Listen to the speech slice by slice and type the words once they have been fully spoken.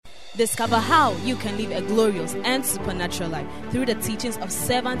Discover how you can live a glorious and supernatural life through the teachings of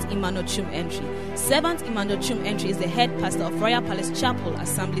Servant Emmanuel Chum Entry. Servant Emmanuel Chum Entry is the head pastor of Royal Palace Chapel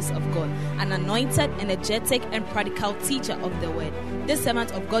Assemblies of God, an anointed, energetic, and practical teacher of the Word. This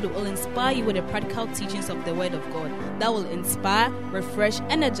servant of God will inspire you with the practical teachings of the Word of God that will inspire, refresh,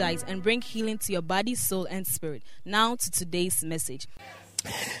 energize, and bring healing to your body, soul, and spirit. Now to today's message.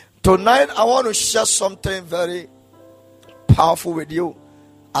 Tonight, I want to share something very powerful with you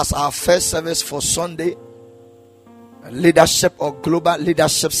as our first service for Sunday, leadership or global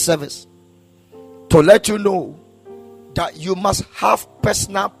leadership service, to let you know that you must have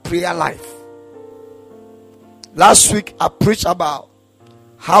personal prayer life. Last week, I preached about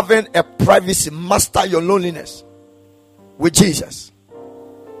having a privacy, master your loneliness with Jesus.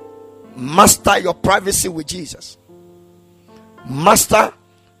 Master your privacy with Jesus. Master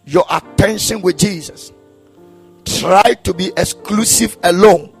your attention with Jesus. Try to be exclusive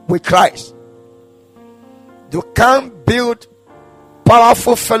alone with Christ. You can't build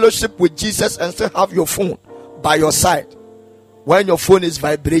powerful fellowship with Jesus and still have your phone by your side when your phone is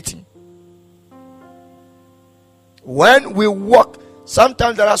vibrating. When we walk,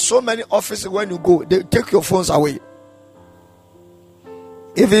 sometimes there are so many offices when you go, they take your phones away.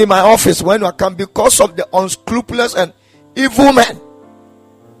 Even in my office, when I come, because of the unscrupulous and evil men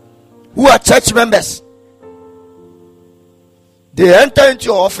who are church members, they enter into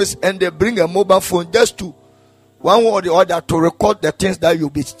your office and they bring a mobile phone just to one way or the other to record the things that you'll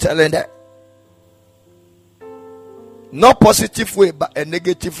be telling them. Not positive way, but a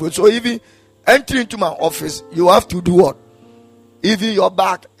negative way. So even entering into my office, you have to do what? Even your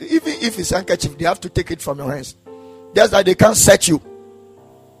back, even if it's handkerchief, they have to take it from your hands. Just that they can't search you.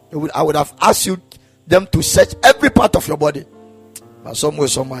 I would have asked them to search every part of your body. But some way,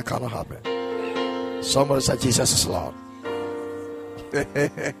 it cannot happen. Somebody said Jesus is Lord.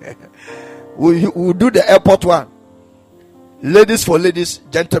 We'll do the airport one. Ladies for ladies,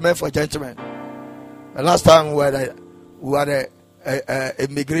 gentlemen for gentlemen. The last time we were at a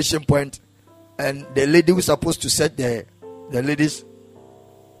immigration point, and the lady who was supposed to set the ladies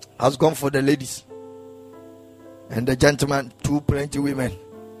has gone for the ladies, and the gentleman, plenty women,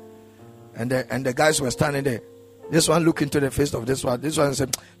 and the guys were standing there. This one looked into the face of this one. This one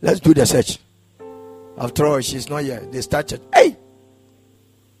said, "Let's do the search." After all, she's not here. They started. Hey,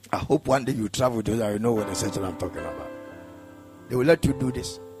 I hope one day you travel to that, you know what the search I'm talking about. They will let you do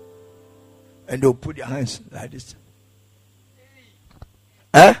this, and they'll put their hands like this.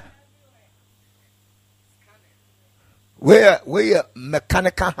 Where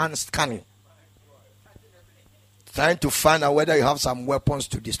mechanical hand scanning, trying to find out whether you have some weapons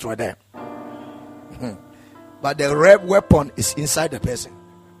to destroy them. But the rare weapon is inside the person.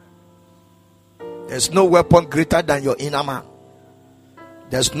 There's no weapon greater than your inner man.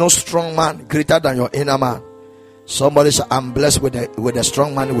 There's no strong man greater than your inner man. Somebody said, "I'm blessed with a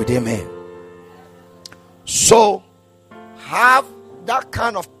strong man within me." So, have that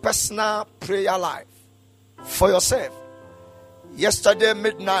kind of personal prayer life for yourself. Yesterday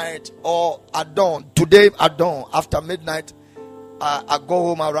midnight or at dawn, today at dawn, after midnight, I go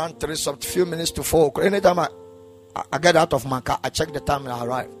home around 3, some few minutes to 4 o'clock. Anytime I get out of my car, I check the time and I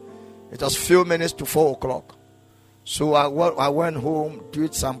arrive. It was few minutes to 4 o'clock. So I went home,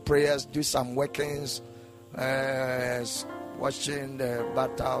 did some prayers, did some workings, watching the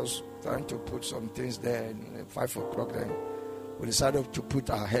bathhouse, trying to put some things there. And 5 o'clock then, we decided to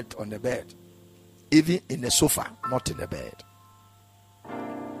put our head on the bed. Even in the sofa, not in the bed.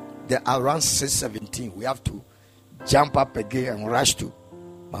 Then around 6:17, we have to jump up again and rush to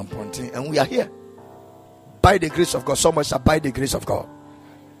Mamponting. And we are here. By the grace of God. So much by the grace of God.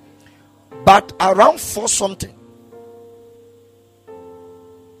 But around 4 something,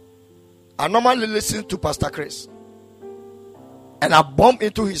 I normally listen to Pastor Chris, and I bumped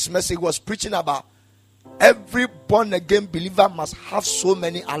into his message. He was preaching about every born again believer must have so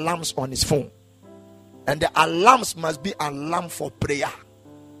many alarms on his phone, and the alarms must be alarm for prayer.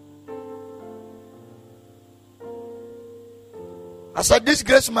 I said, this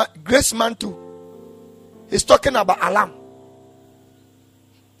grace man too, he's talking about alarm.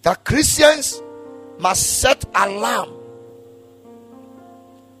 That Christians must set alarm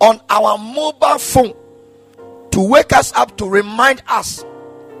on our mobile phone to wake us up, to remind us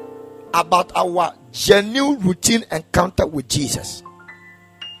about our genuine routine encounter with Jesus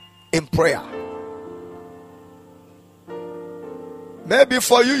in prayer. Maybe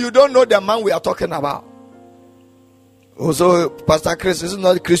for you, you don't know the man we are talking about. Also, Pastor Chris, this is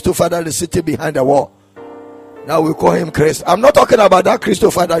not Christopher that is sitting behind the wall. Now we call him Chris. I'm not talking about that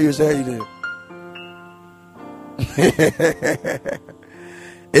Christopher that you say.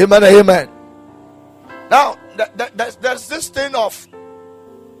 Amen, amen. Now, there's this thing of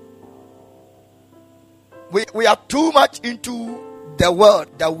we are too much into the world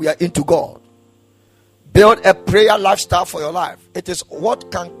that we are into God. Build a prayer lifestyle for your life. It is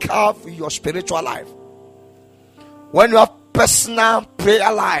what can carve your spiritual life. When you have personal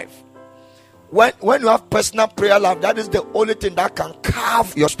prayer life, when you have personal prayer life, that is the only thing that can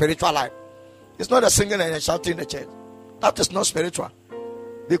carve your spiritual life. It's not a singing and a shouting in the church. That is not spiritual.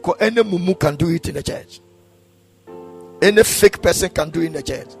 Because any mumu can do it in the church. Any fake person can do it in the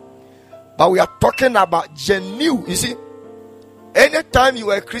church. But we are talking about genuine. You see, anytime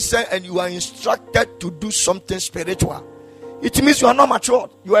you are a Christian and you are instructed to do something spiritual, it means you are not matured.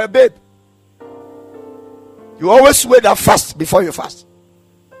 You are a babe. You always wait and fast before you fast.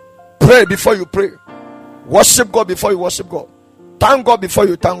 Pray before you pray. Worship God before you worship God. Thank God before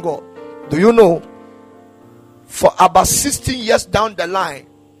you thank God. Do you know, for about 16 years down the line,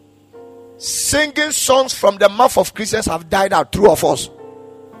 singing songs from the mouth of Christians have died out. True of us.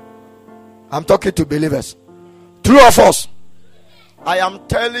 I'm talking to believers. True of us. I am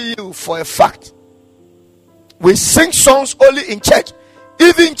telling you for a fact. We sing songs only in church.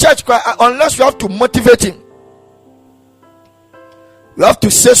 Even in church, unless you have to motivate him. You have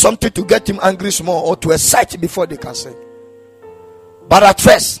to say something to get him angry small or to excite him before they can sing. But at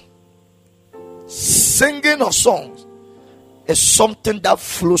first, singing of songs is something that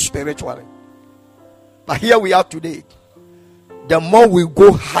flows spiritually. But here we are today. The more we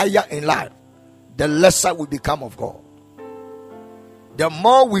go higher in life, the lesser we become of God. The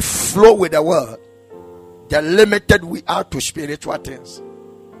more we flow with the word, the limited we are to spiritual things.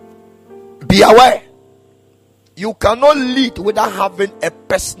 Be aware. You cannot lead without having a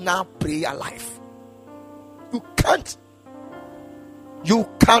personal prayer life. You can't. You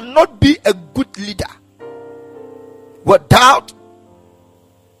cannot be a good leader without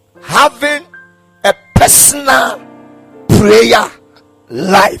having a personal prayer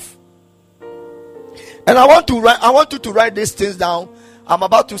life. And I want you to write these things down. I'm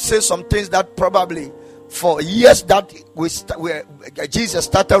about to say some things that probably for years that Jesus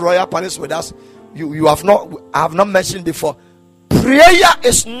started Royal Palace with us, I have not mentioned before. Prayer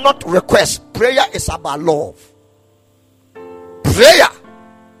is not request. Prayer is about love. Prayer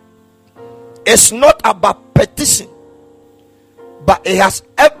is not about petition, but it has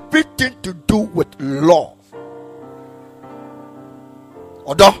everything to do with love.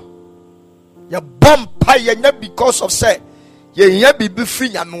 Although you bump because of say ye be free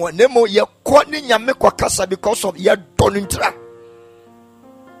nyame ye ko ni nyame kwakasa because of ye donintra.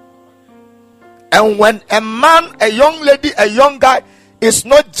 And when a man, a young lady, a young guy is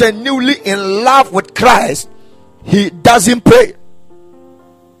not genuinely in love with Christ, he doesn't pray.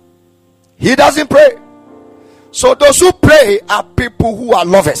 He doesn't pray. So those who pray are people who are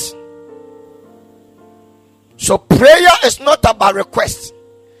lovers. So prayer is not about requests.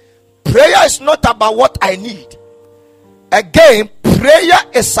 Prayer is not about what I need. Again, prayer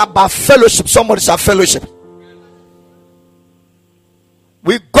is about fellowship. Somebody say fellowship.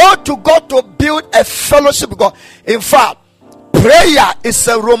 We go to God to build a fellowship with God. In fact, prayer is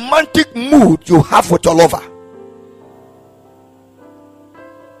a romantic mood you have with your lover.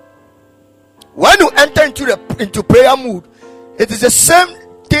 When you enter into prayer mood, it is the same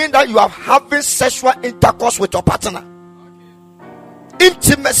thing that you are having sexual intercourse with your partner.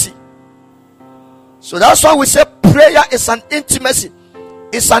 Intimacy. So that's why we say prayer is an intimacy.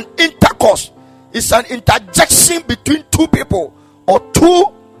 It's an intercourse. It's an interjection between two people or two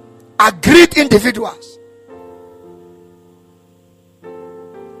agreed individuals.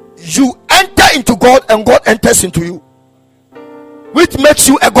 You enter into God and God enters into you, which makes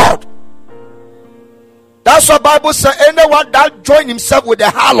you a God. That's what the Bible says. Anyone that join himself with the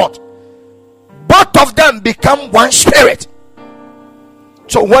harlot, both of them become one spirit.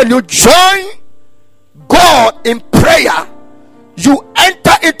 So when you join God in prayer, you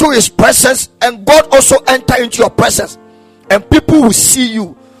enter into his presence, and God also enter into your presence. And people will see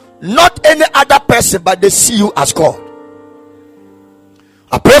you, not any other person, but they see you as God.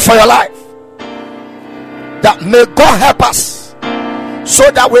 I pray for your life that may God help us so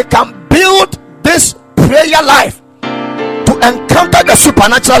that we can build this prayer life to encounter the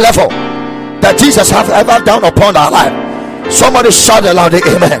supernatural level that Jesus has ever done upon our life. Somebody shout aloud,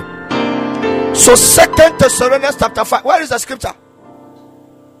 amen. So 2 Thessalonians chapter 5. Where is the scripture?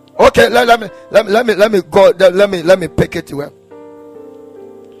 Okay, let me go. Let me pick it here.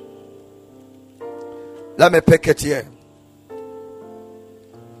 Let me pick it here.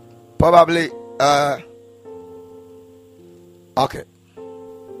 Probably okay.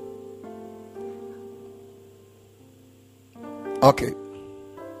 Okay.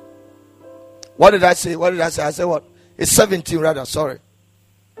 What did I say? I said what? It's 17 rather, sorry.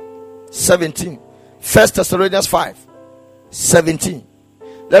 17. 1 Thessalonians 5. 17.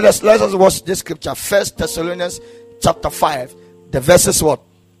 Let us watch this scripture. 1 Thessalonians chapter 5. The verses what?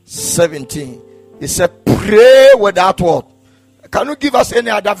 17. He said, pray without what? Can you give us any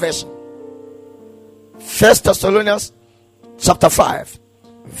other version? 1 Thessalonians chapter 5.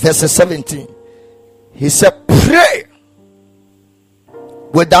 Verses 17. He said, pray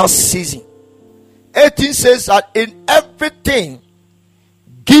without ceasing. 18 says that in everything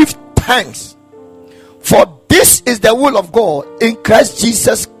give thanks, for this is the will of God in Christ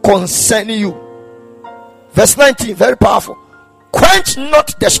Jesus concerning you. Verse 19, very powerful. Quench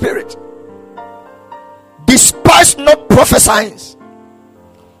not the spirit, despise not prophesying,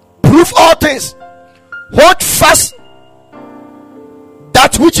 prove all things, hold fast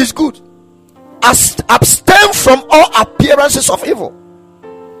that which is good, abstain from all appearances of evil,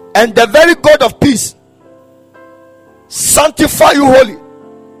 and the very God of peace sanctify you wholly.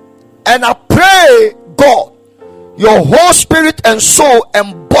 And I pray, God, your whole spirit and soul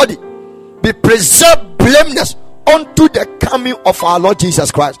and body be preserved blameless unto the coming of our Lord Jesus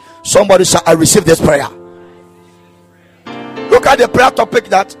Christ. Somebody shall I receive this prayer. Look at the prayer topic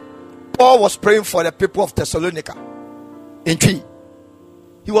that Paul was praying for the people of Thessalonica in 3.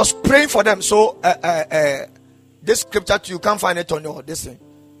 He was praying for them. So this scripture you can't find it on your this thing.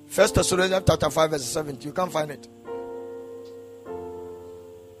 1 Thessalonians chapter 5 verse 17. You can't find it.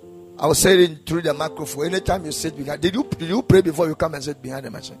 I was saying through the microphone. Anytime you sit behind, did you pray before you come and sit behind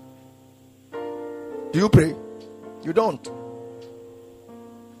the machine? Do you pray? You don't.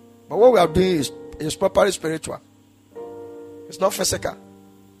 But what we are doing is properly spiritual. It's not physical.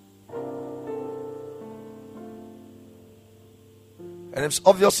 And it's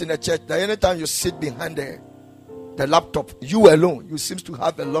obvious in the church that anytime you sit behind the laptop, you alone, you seem to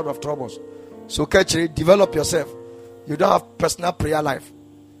have a lot of troubles. So, Ketchere, develop yourself. You don't have personal prayer life.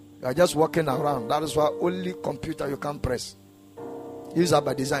 You are just walking around. That is why only computer you can press. Use that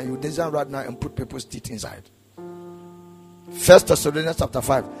by design. You design right now and put people's teeth inside. 1 Thessalonians chapter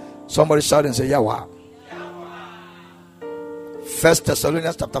 5. Somebody shout and say, Yahweh. 1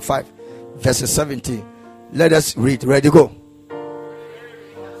 Thessalonians chapter 5, verses 17. Let us read. Ready, go.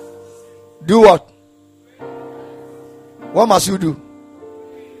 Do what? What must you do?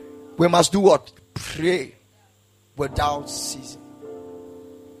 We must do what? Pray without ceasing.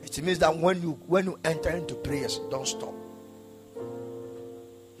 It means that when you enter into prayers, don't stop.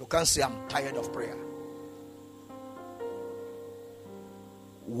 You can't say, I'm tired of prayer.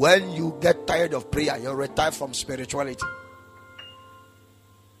 When you get tired of prayer, you retire from spirituality.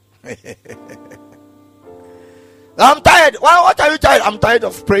 I'm tired. What are you tired? I'm tired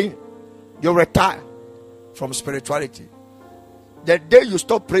of praying. You retire from spirituality. The day you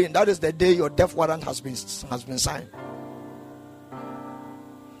stop praying, that is the day your death warrant has been signed.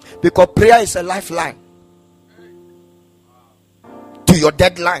 Because prayer is a lifeline to your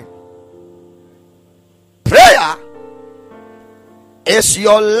deadline. Prayer is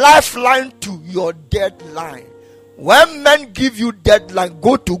your lifeline to your deadline. When men give you deadline,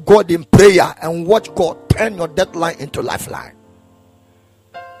 go to God in prayer and watch God turn your deadline into lifeline.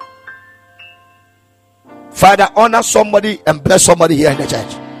 Father, honor somebody and bless somebody here in the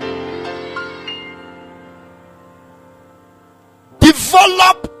church.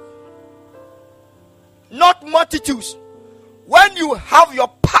 Develop not multitudes. When you have your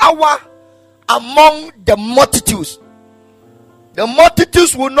power among the multitudes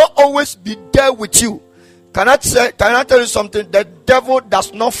will not always be there with you. Can I tell you something? The devil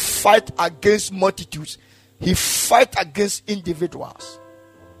does not fight against multitudes. He fights against individuals.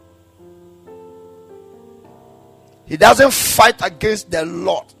 He doesn't fight against the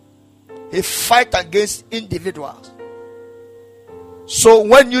Lord. He fights against individuals. So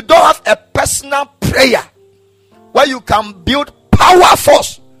when you don't have a personal prayer where you can build power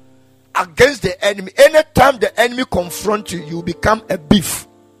force against the enemy, anytime the enemy confronts you, you become a beef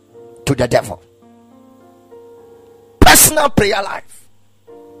to the devil. Personal prayer life.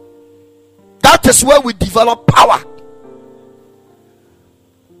 That is where we develop power.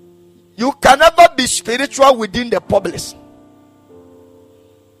 You can never be spiritual within the populace.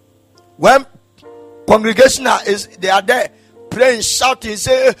 When congregation they are there praying, shouting,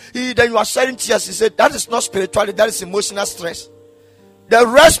 say, then you are shedding tears. He said, that is not spirituality, that is emotional stress. The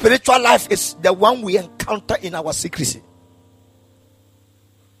real spiritual life is the one we encounter in our secrecy.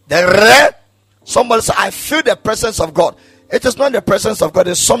 The real, somebody say, I feel the presence of God. It is not the presence of God,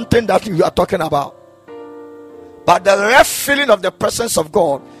 it's something that you are talking about. But the real feeling of the presence of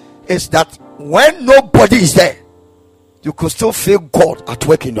God is that when nobody is there, you could still feel God at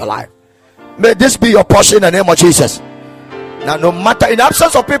work in your life. May this be your portion in the name of Jesus. Now, no matter, in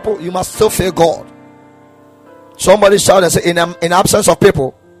absence of people, you must still fear God. Somebody shout and say, in absence of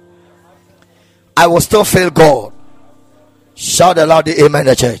people, I will still fear God. Shout aloud the amen in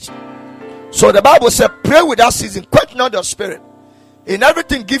the church. So the Bible says, pray without ceasing, quench not your spirit. In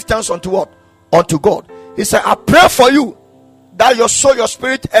everything give thanks unto what? Unto God. He said, I pray for you that your soul, your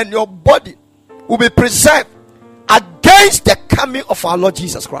spirit, and your body will be preserved against the coming of our Lord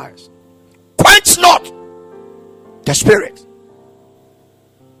Jesus Christ. Quench not the spirit.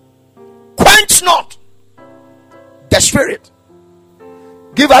 Quench not the spirit.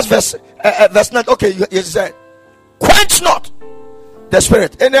 Give us verse 9. Okay, you said, quench not the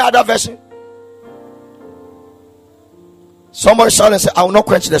spirit. Any other version? Somebody shout and say, I will not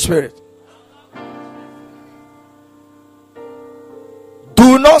quench the spirit.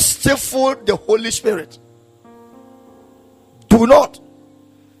 Do not stifle the Holy Spirit. Do not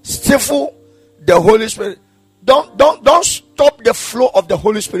stifle the Holy Spirit. Don't stop the flow of the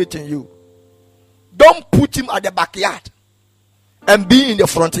Holy Spirit in you. Don't put him at the backyard and be in the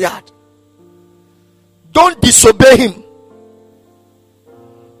front yard. Don't disobey him.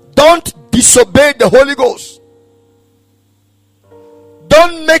 Don't disobey the Holy Ghost.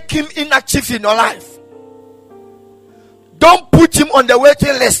 Don't make him inactive in your life. Don't put him on the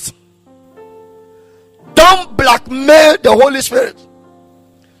waiting list. Don't blackmail the Holy Spirit.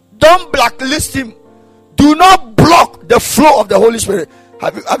 Don't blacklist him. Do not block the flow of the Holy Spirit.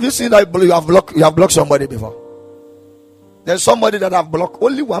 Have you seen that you have blocked somebody before? There's somebody that I've blocked.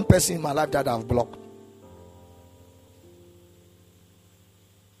 Only one person in my life that I've blocked.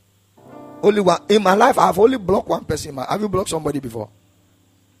 Only one in my life. I've only blocked one person. Have you blocked somebody before?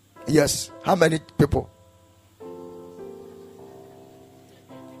 Yes. How many people?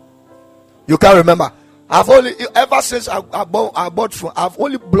 You can't remember. I've only, ever since I bought phone, I've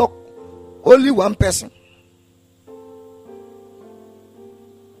only blocked only one person.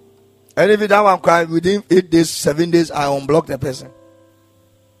 And if that one cry within 8 days, 7 days, I unblock the person.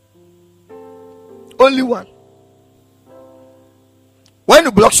 Only one. When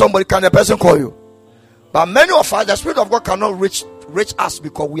you block somebody, can the person call you? But many of us, the Spirit of God cannot reach us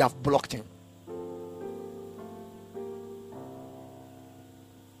because we have blocked him.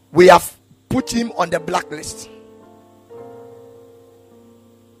 We have put him on the blacklist.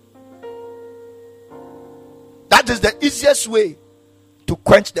 That is the easiest way to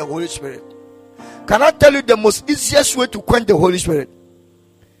quench the Holy Spirit. Can I tell you the most easiest way to quench the Holy Spirit?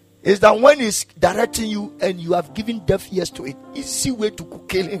 Is that when he's directing you and you have given deaf ears to it, easy way to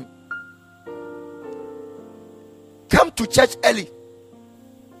kill him. Come to church early.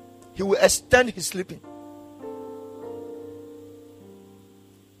 He will extend his sleeping.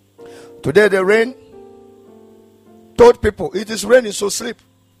 Today the rain told people it is raining, so sleep.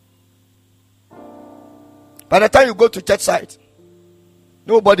 By the time you go to church site,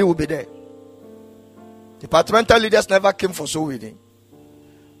 nobody will be there. Departmental leaders never came for soul winning.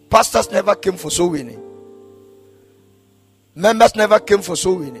 Pastors never came for soul winning. Members never came for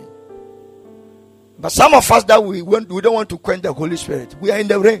soul winning. But some of us that we don't want to quench the Holy Spirit. We are in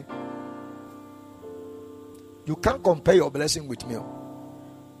the rain. You can't compare your blessing with me.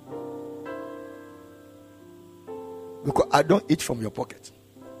 Because I don't eat from your pocket.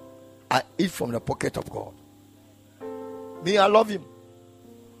 I eat from the pocket of God. Me, I love him.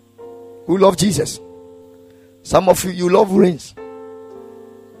 Who love Jesus? Some of you love rains.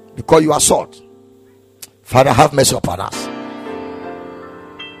 Because you are salt. Father, have mercy upon us.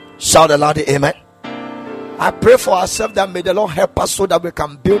 Shout aloud, amen. I pray for ourselves that may the Lord help us so that we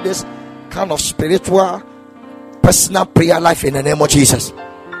can build this kind of spiritual, personal prayer life in the name of Jesus.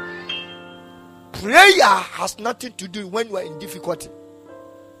 Prayer has nothing to do when you are in difficulty.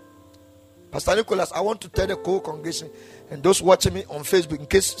 Pastor Nicholas, I want to tell the congregation and those watching me on Facebook, in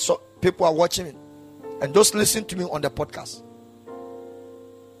case people are watching me, and those listening to me on the podcast.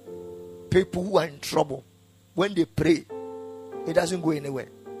 People who are in trouble, when they pray, it doesn't go anywhere.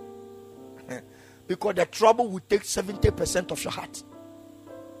 Because the trouble will take 70% of your heart.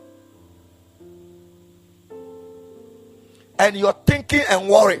 And your thinking and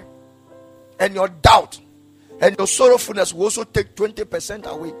worry, and your doubt, and your sorrowfulness will also take 20%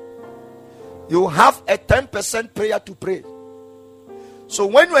 away. You have a 10% prayer to pray. So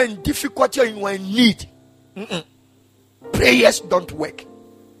when you are in difficulty and you are in need, prayers don't work.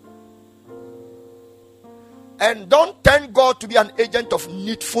 And don't turn God to be an agent of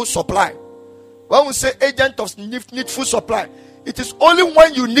needful supply. When we say agent of needful supply, it is only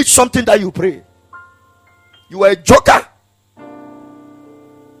when you need something that you pray. You are a joker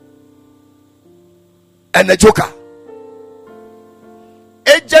and a joker.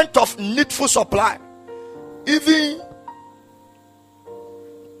 agent of needful supply. Even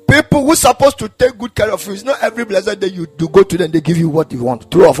people who are supposed to take good care of you, it's not every blessed day you do go to them, they give you what you want.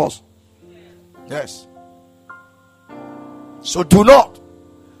 True of us. Yes. So do not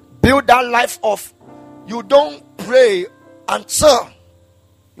build that life of, you don't pray until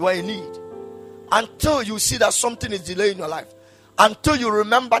you are in need, until you see that something is delaying your life, until you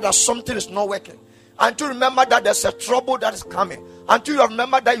remember that something is not working, until you remember that there's a trouble that is coming, until you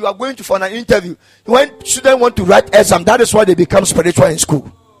remember that you are going to for an interview. When students want to write exam, that is why they become spiritual in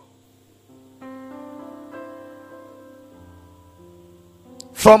school.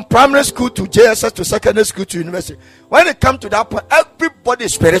 From primary school to JSS to secondary school to university, when it comes to that point, everybody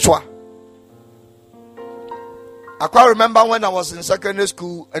is spiritual. I can't remember when I was in secondary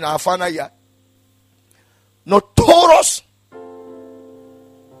school in our final year. Notorious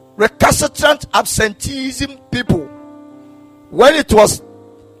recalcitrant absenteeism people. When it was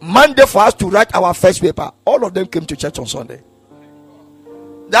Monday for us to write our first paper, all of them came to church on Sunday.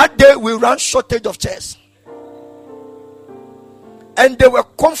 That day we ran shortage of chairs, and they were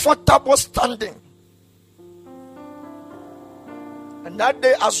comfortable standing. And that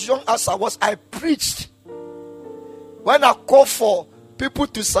day, as young as I was, I preached. When I called for people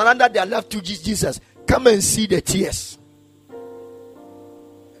to surrender their life to Jesus, come and see the tears.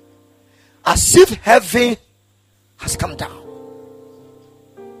 As if heaven has come down.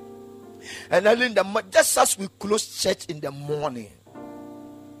 And early in the morning, just as we closed church in the morning,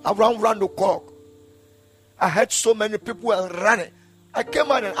 around the clock, I heard so many people were running. I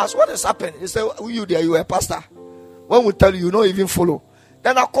came out and asked, what is happening? He said, who you there? You are a pastor. When we tell you, you don't even follow.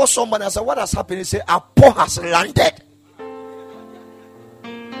 Then I called someone and I said, what has happened? He said, a Paul has landed.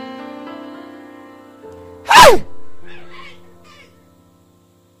 Hey!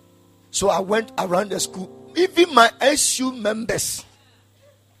 So I went around the school. Even my SU members,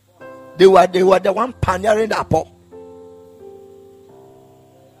 they were the one pioneering the Paul.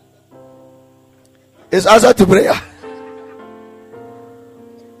 It's answer to prayer.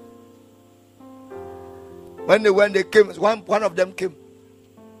 When they came, one of them came.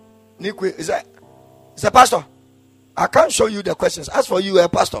 Nikwe, he said, Pastor, I can't show you the questions. As for you, a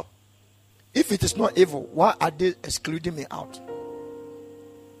pastor, if it is not evil, why are they excluding me out?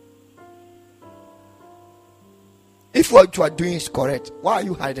 If what you are doing is correct, why are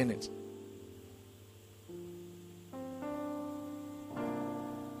you hiding it?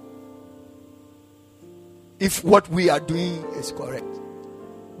 If what we are doing is correct,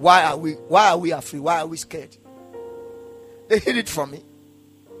 why are we afraid? Why are we scared? They hid it from me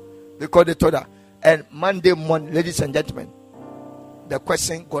because they told her. And Monday morning, ladies and gentlemen, the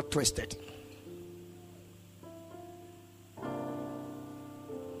question got twisted.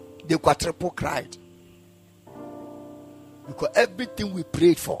 The quadruple cried because everything we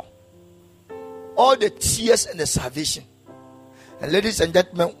prayed for, all the tears and the salvation. And ladies and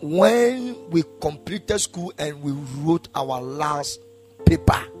gentlemen, when we completed school and we wrote our last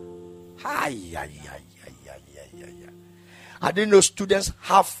paper, I didn't know students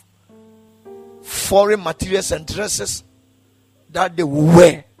have foreign materials and dresses that they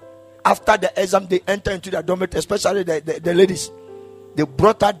wear. After the exam, they enter into the dormitory, especially the ladies. They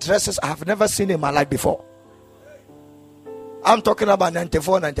brought out dresses I have never seen in my life before. I'm talking about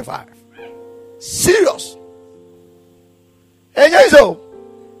 94, 95. Serious.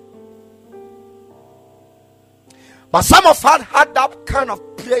 But some of us had that kind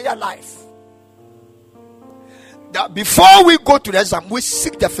of prayer life. That before we go to the exam, we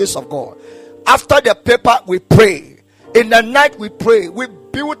seek the face of God. After the paper, we pray. In the night, we pray. We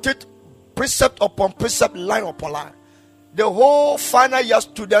built it precept upon precept, line upon line. The whole final year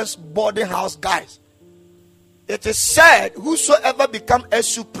students, boarding house guys. It is said, whosoever become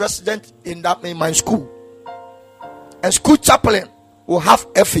SU president in my school, and school chaplain will have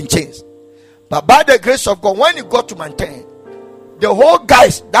F in chains. But by the grace of God, when you got to maintain, the whole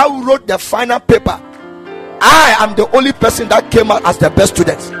guys that wrote the final paper, I am the only person that came out as the best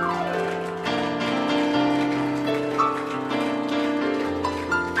student.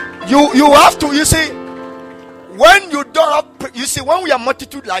 You have to, you see, when you don't have, you see, when we are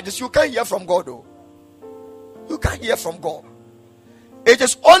multitude like this, you can't hear from God though. You can't hear from God. It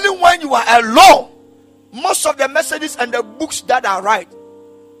is only when you are alone. Most of the messages and the books that I write,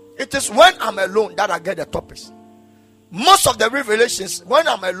 it is when I'm alone that I get the topics. Most of the revelations, when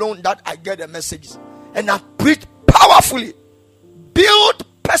I'm alone, that I get the messages. And I preach powerfully. Build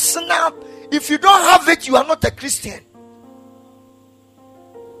personal. If you don't have it, you are not a Christian.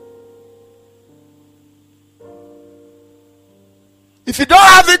 If you don't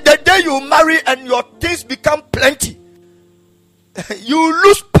have it, the day you marry and your things become plenty, you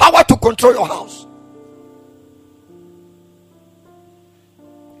lose power to control your house.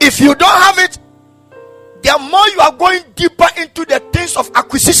 If you don't have it, the more you are going deeper into the things of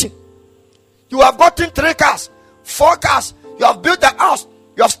acquisition. You have gotten 3 cars, 4 cars, you have built a house,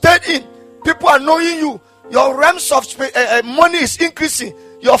 you have stayed in, people are knowing you, your realms of money is increasing,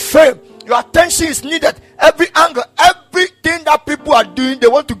 your fame, your attention is needed, every angle, everything that people are doing, they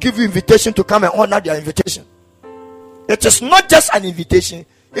want to give you invitation to come and honor their invitation. It is not just an invitation,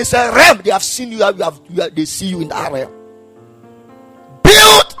 it's a realm. They have seen you, they see you in that realm.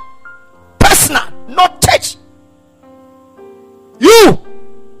 Build personal, not church. You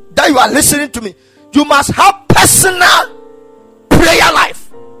that you are listening to me, you must have personal prayer life.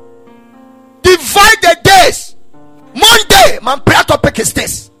 Divide the days. Monday, my prayer topic is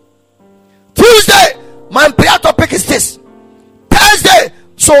this. Tuesday, my prayer topic is this. Thursday,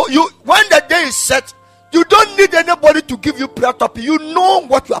 so when the day is set, you don't need anybody to give you prayer topic. You know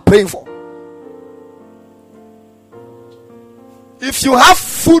what you are praying for. If you have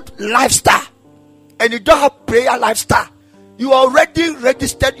food lifestyle and you don't have prayer lifestyle, you already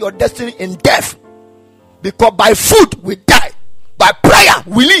registered your destiny in death. Because by food we die, by prayer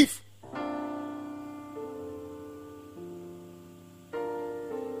we live.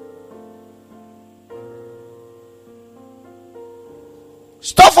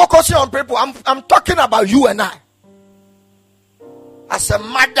 Stop focusing on people. I'm talking about you and I. As a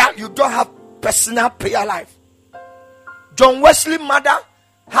mother, you don't have personal prayer life. John Wesley's mother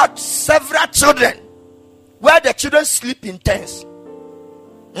had several children where the children sleep in tents.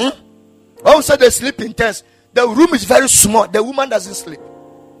 Also, they sleep in tents. The room is very small. The woman doesn't sleep.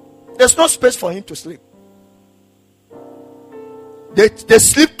 There's no space for him to sleep. They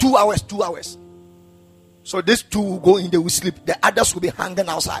sleep 2 hours, 2 hours. So these 2 will go in, they will sleep. The others will be hanging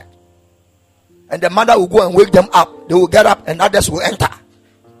outside. And the mother will go and wake them up. They will get up and others will enter.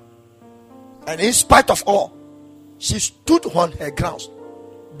 And in spite of all, she stood on her grounds,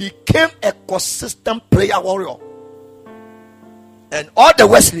 became a consistent prayer warrior. And all the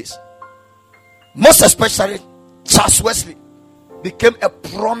Wesleys, most especially Charles Wesley, became a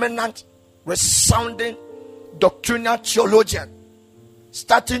prominent, resounding doctrinal theologian,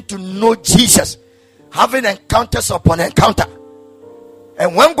 starting to know Jesus, having encounters upon encounter.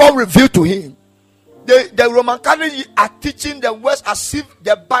 And when God revealed to him, the Roman Catholics are teaching the West as if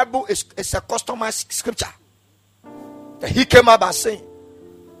the Bible is a customized scripture. He came up and saying,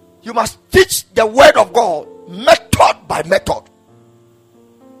 you must teach the word of God method by method.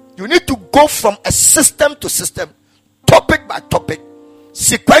 You need to go from a system to system, topic by topic,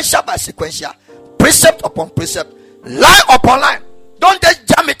 sequential by sequential, precept upon precept, line upon line. Don't just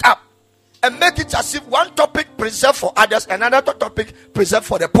jam it up and make it as if one topic preserved for others, another topic preserved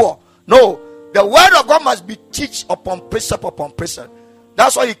for the poor. No, the word of God must be teach upon precept upon precept.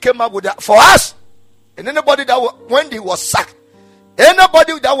 That's why he came up with that for us. And anybody that when he was sacked,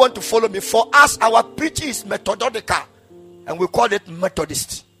 anybody that want to follow me, for us, our preaching is methodical, and we call it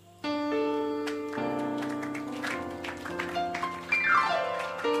Methodist.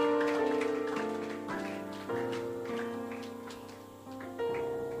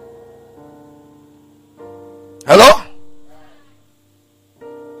 Hello?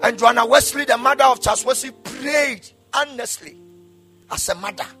 And Joanna Wesley, the mother of Charles Wesley, prayed honestly as a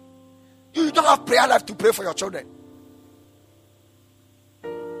mother. You don't have prayer life to pray for your children.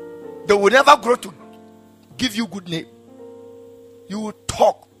 They will never grow to give you good name. You will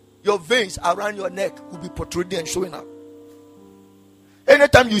talk. Your veins around your neck will be protruding and showing up.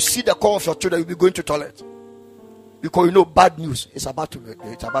 Anytime you see the call of your children, you'll be going to toilet. Because you know bad news is about to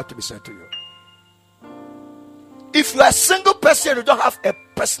be sent to you. If you are a single person, you don't have a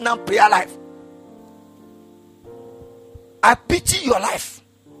personal prayer life, I pity your life.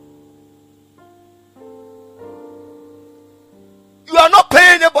 You are not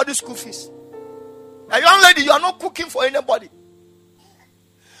paying anybody's school fees. A young lady, you are not cooking for anybody.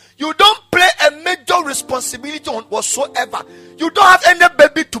 You don't play a major responsibility on whatsoever. You don't have any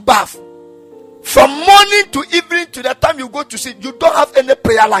baby to bath. From morning to evening to the time you go to sleep, you don't have any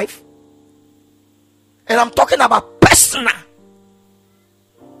prayer life. And I'm talking about personal.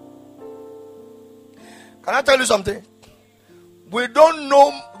 Can I tell you something? We don't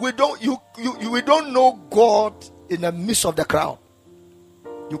know God in the midst of the crowd.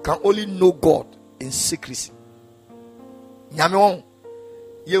 You can only know God in secrecy. In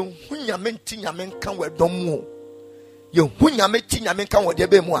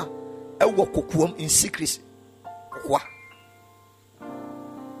secrecy.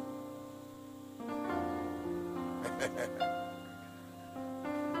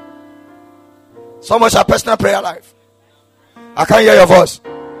 So much a personal prayer life. I can't hear your voice.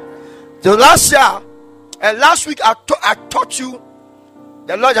 The last year and last week I taught you.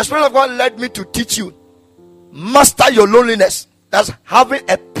 The Spirit of God led me to teach you. Master your loneliness. That's having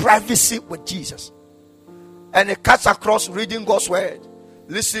a privacy with Jesus. And it cuts across reading God's word,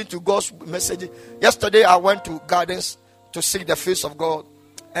 listening to God's message. Yesterday I went to gardens to seek the face of God.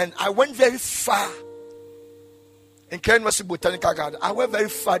 And I went very far. In Kenwasi Botanical Garden, I went very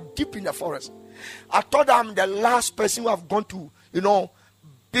far, deep in the forest. I thought I'm the last person who have gone to,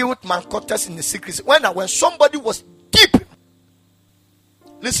 build my quarters in the secret. When somebody was deep,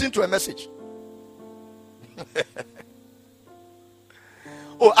 listening to a message.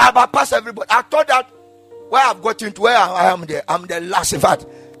 I bypassed everybody. I thought that where I've got into, where I am there, I'm the last. In fact,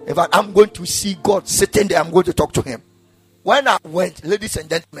 I'm going to see God sitting there. I'm going to talk to him. When I went, ladies and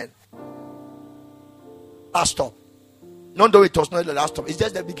gentlemen, last stop. Not though it was not the last stop. It's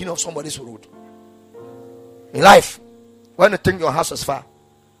just the beginning of somebody's road. In life, when you think your house is far,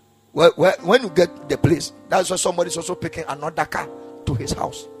 when you get the place, that's why somebody's also picking another car to his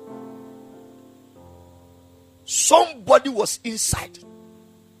house. Somebody was inside.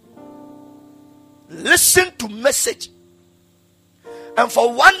 Listen to message. And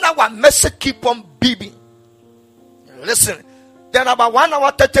for 1 hour, message keep on beeping. Listen. Then about 1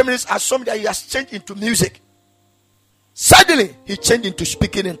 hour, 30 minutes, I saw that he has changed into music. Suddenly, he changed into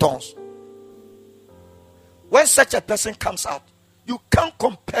speaking in tongues. When such a person comes out, you can't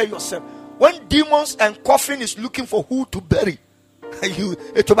compare yourself. When demons and coffin is looking for who to bury,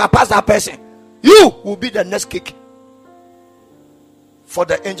 it will bypass that person. You will be the next kick for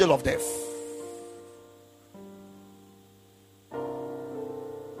the angel of death.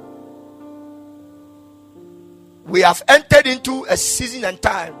 We have entered into a season and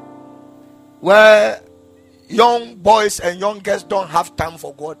time where young boys and young girls don't have time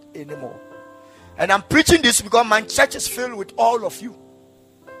for God anymore. And I'm preaching this because my church is filled with all of you.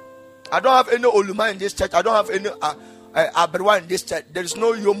 I don't have any Oluma in this church. I don't have any Abrewa in this church. There is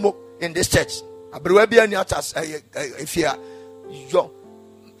no Yomo in this church. Abrewa be any others if you are young.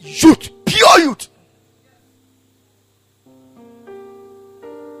 Youth, pure youth.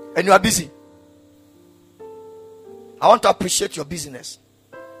 And you are busy. I want to appreciate your business.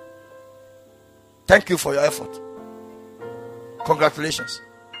 Thank you for your effort. Congratulations.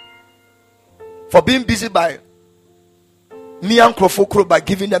 For being busy by me and Krofokro by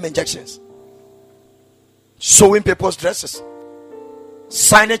giving them injections. Sewing people's dresses.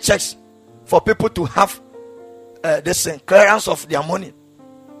 Signing checks for people to have this clearance of their money.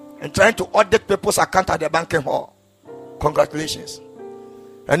 And trying to audit people's account at the banking hall. Congratulations.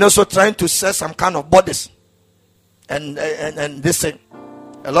 And also trying to sell some kind of bodies. And this thing.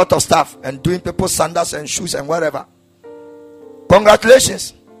 A lot of stuff. And doing people's sandals and shoes and whatever.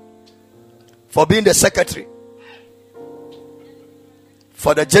 Congratulations. For being the secretary.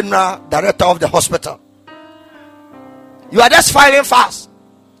 For the general director of the hospital. You are just filing fast.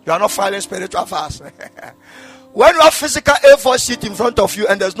 You are not filing spiritual fast. When you have physical A4 sheet in front of you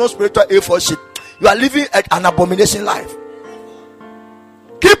and there's no spiritual A4 sheet, you are living an abomination life.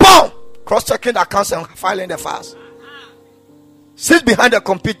 Keep on cross-checking the accounts and filing the fast. Sit behind the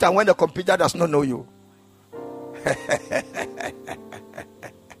computer when the computer does not know you.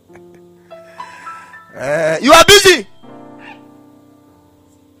 You are busy.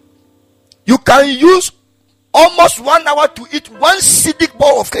 You can use almost 1 hour to eat one Siddiq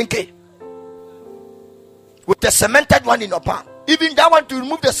bowl of kenke with the cemented one in your palm. Even that one, to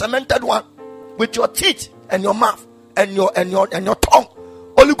remove the cemented one with your teeth and your mouth and your tongue.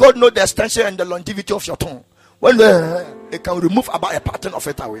 Only God knows the extension and the longevity of your tongue. When it can remove about a pattern of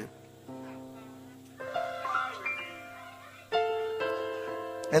it away.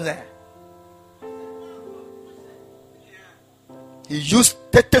 And then he used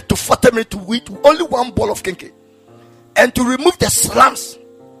 30 to 40 minutes to eat only one bowl of kenke. And to remove the slums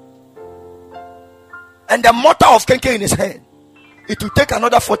and the mortar of kenke in his hand. It will take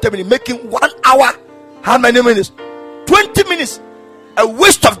another 40 minutes, making 1 hour. How many minutes? 20 minutes. A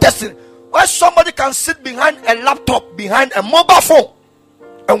waste of destiny. Where somebody can sit behind a laptop, behind a mobile phone,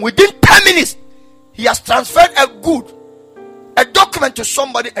 and within 10 minutes, he has transferred a good, a document to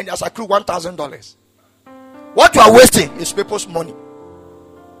somebody, and he has accrued $1,000. What you are wasting is people's money.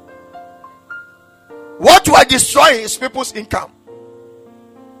 What you are destroying is people's income.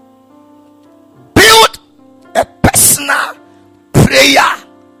 Build a personal prayer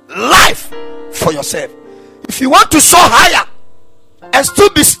life for yourself. If you want to soar higher and still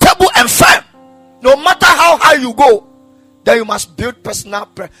be stable and firm, no matter how high you go, then you must build personal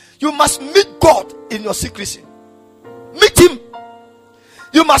prayer. You must meet God in your secrecy. Meet him.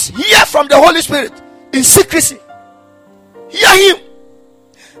 You must hear from the Holy Spirit in secrecy. Hear him.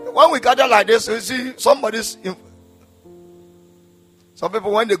 When we gather like this, you see some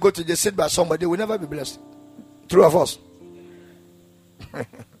people, when they go to, they sit by somebody, they will never be blessed. True of us.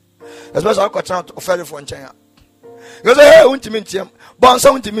 Especially I got to offer for China. You say, hey, won't you mean him? But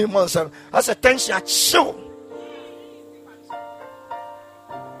won't you mean monster? I said, tension, chill.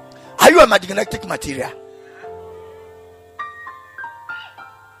 Are you a magnetic material?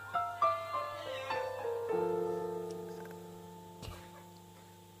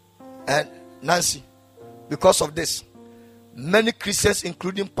 And Nancy, because of this, many Christians,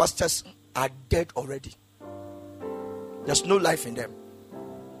 including pastors, are dead already. There's no life in them.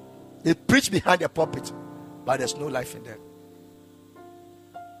 They preach behind the pulpit, but there's no life in them.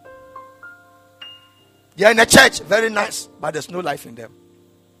 They are in a church, very nice, but there's no life in them.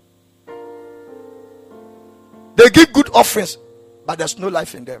 They give good offerings, but there's no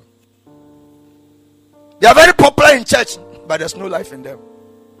life in them. They are very popular in church, but there's no life in them.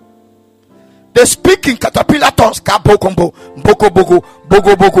 They speak in caterpillar tongues. Kabo kombo, boko boko,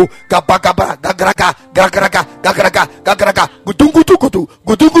 bogo boko, gabagaba, gagraga, gagraga, gagraga, gagraga, gudungutukutu,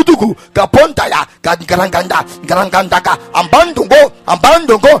 gudugudugu, gapontaya, gagranganda, grangandaga, ambandongo,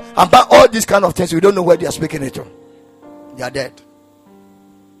 all these kind of things. We don't know where they are speaking it to. They are dead.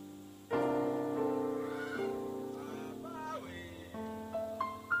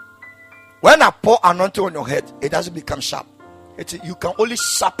 When I pour anointing on your head, it doesn't become sharp. You can only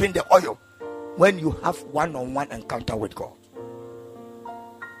sharpen the oil when you have one-on-one encounter with God.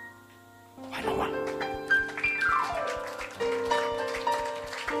 One-on-one.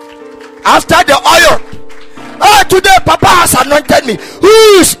 After the oil, today Papa has anointed me.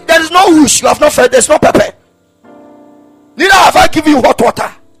 Whoosh! There is no whoosh. You have not fed. There is no pepper. Neither have I given you hot water.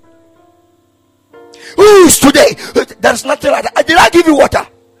 Whoosh! Today there is nothing like that. Did I give you water?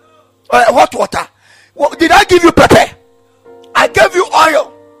 Hot water? Did I give you pepper? I gave you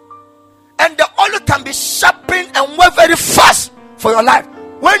oil. And the oil can be sharpened and work very fast for your life.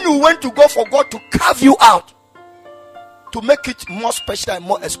 When you went to go for God to carve you out, to make it more special and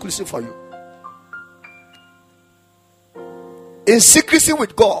more exclusive for you. In secrecy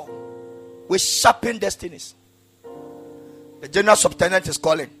with God, we sharpen destinies. The general subtenant is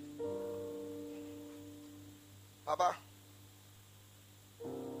calling. Baba.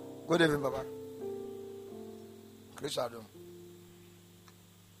 Good evening, Baba. Chris Adam.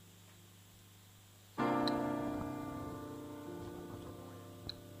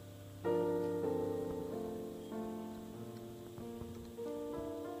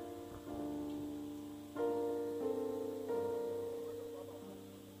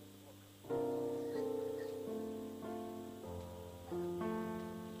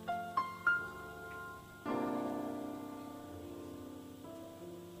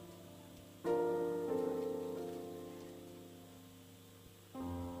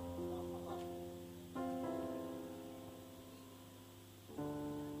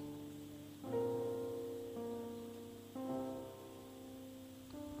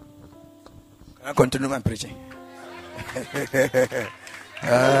 I continue my preaching.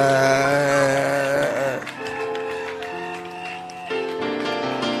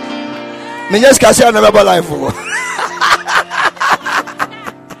 Minhas casas na minha life.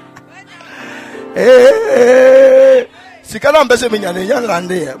 Se cada vez minha nem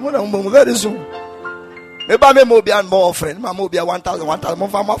lande, mo very soon. Me ba me mo bia more offering, ma mo bia 1,000 mo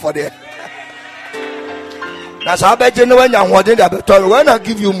fa more for there. That's how bad you know when I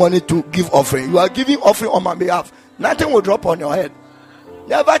give you money to give offering, you are giving offering on my behalf. Nothing will drop on your head.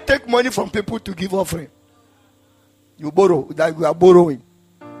 Never take money from people to give offering. You borrow, that you are borrowing.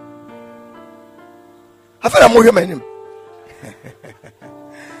 I feel I'm more human.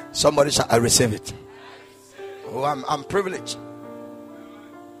 Somebody said, I receive it. Oh, I'm privileged.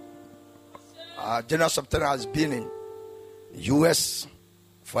 General Subtenant has been in the US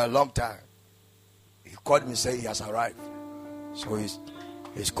for a long time. He called me and said he has arrived. So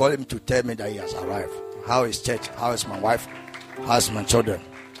he's calling me to tell me that he has arrived. How is church? How is my wife? How is my children?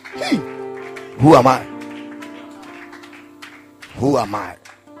 Hey, who am I? Who am I?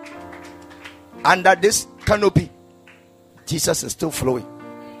 Under this canopy, Jesus is still flowing.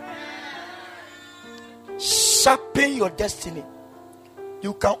 Sharpen your destiny.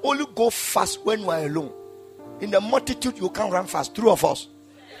 You can only go fast when you are alone. In the multitude, you can't run fast. True of us?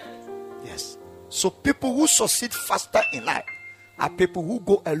 Yes. So people who succeed faster in life are people who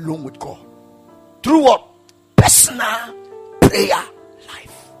go alone with God. Through what? Personal prayer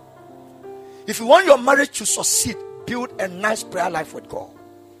life. If you want your marriage to succeed, build a nice prayer life with God.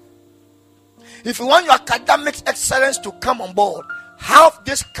 If you want your academic excellence to come on board, have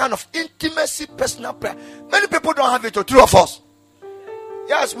this kind of intimacy, personal prayer. Many people don't have it, or true of us.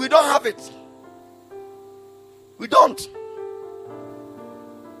 Yes, we don't have it. We don't.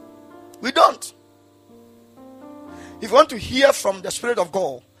 We don't. If you want to hear from the Spirit of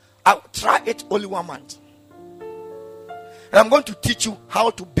God, I'll try it only 1 month. And I'm going to teach you how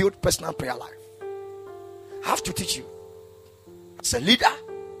to build personal prayer life. I have to teach you. As a leader,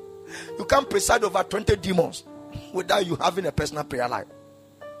 you can't preside over 20 demons without you having a personal prayer life.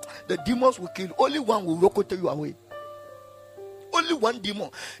 The demons will kill. Only one will rocket you away. Only one demon.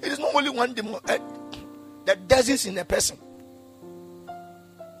 It is not only one demon. The dozens in a person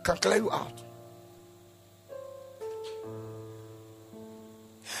can clear you out.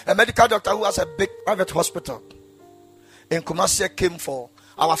 A medical doctor who has a big private hospital in Kumasi came for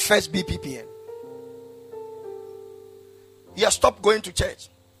our first BPPN. He has stopped going to church.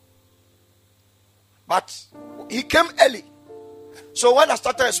 But he came early. So when I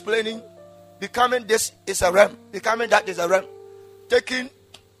started explaining, becoming this is a realm, becoming that is a realm, taking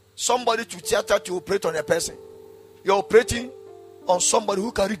somebody to theater to operate on a person. You're operating on somebody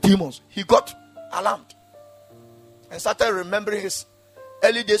who carry demons. He got alarmed and started remembering his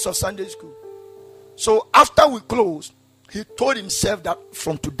early days of Sunday school. So after we closed, he told himself that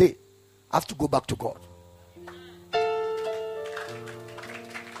from today, I have to go back to God.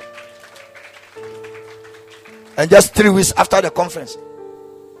 And just 3 weeks after the conference,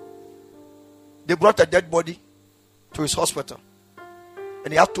 they brought a dead body to his hospital.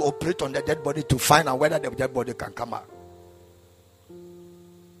 And he had to operate on the dead body to find out whether the dead body can come out.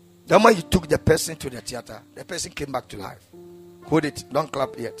 Then when he took the person to the theater, the person came back to life. Hold it, don't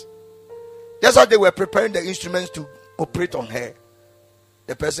clap yet. Just as they were preparing the instruments to operate on her,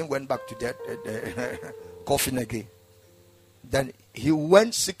 the person went back to the coffin again. Then he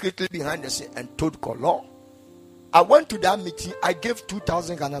went secretly behind the scene and told God, I went to that meeting, I gave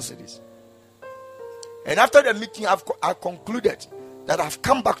 2,000 Ghana cedis. And after the meeting, I concluded that I've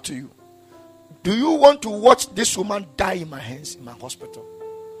come back to you. Do you want to watch this woman die in my hands in my hospital?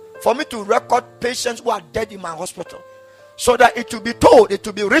 For me to record patients who are dead in my hospital, so that it will be told, it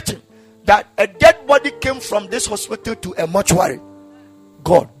will be written, that a dead body came from this hospital to a mortuary.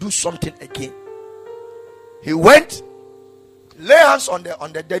 God, do something again. He went, lay hands on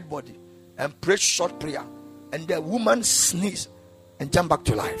the dead body, and prayed short prayer. And the woman sneezed and jumped back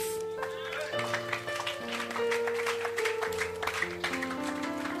to life.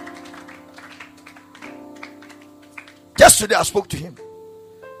 Just today I spoke to him.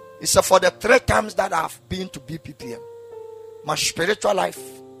 He said, for the 3 times that I've been to BPPM, my spiritual life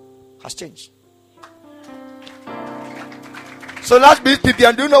has changed. So last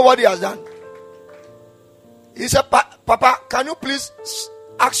BPPM, do you know what he has done? He said, Papa, can you please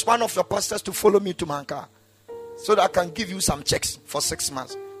ask one of your pastors to follow me to Manka, so that I can give you some checks for 6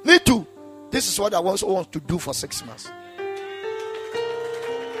 months. Me too. This is what I also want to do for 6 months.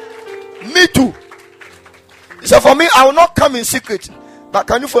 Me too. He said, for me, I will not come in secret. But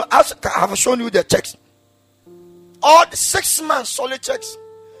can you ask? I have shown you the checks. All the 6 months solid checks.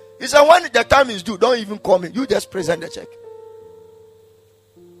 He said, when the time is due, don't even call me. You just present the check.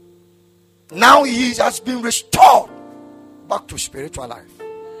 Now he has been restored back to spiritual life.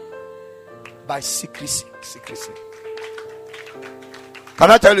 By secrecy.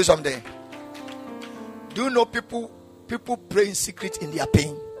 Can I tell you something? Do you know people pray in secret in their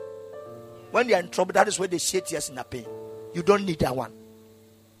pain? When they are in trouble, that is where they shed tears in their pain. You don't need that one.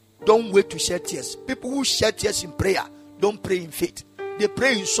 Don't wait to shed tears. People who shed tears in prayer don't pray in faith. They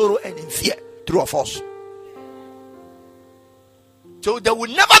pray in sorrow and in fear. True of us. So there will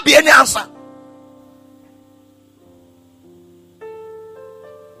never be any answer.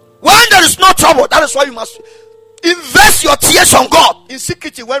 When there is no trouble, that is why you must invest your tears on God in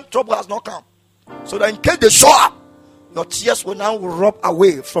secrecy when trouble has not come. So that in case they show up, your tears will now rub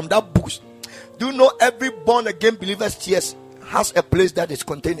away from that boost. Do you know every born again believer's tears has a place that is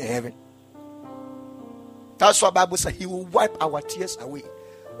contained in heaven? That's why the Bible says he will wipe our tears away.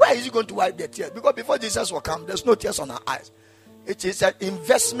 Why is he going to wipe the tears? Because before Jesus will come, there's no tears on our eyes. It is an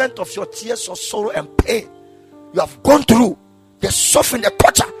investment of your tears of sorrow and pain you have gone through. The suffering, the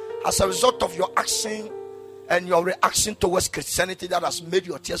torture, as a result of your action and your reaction towards Christianity that has made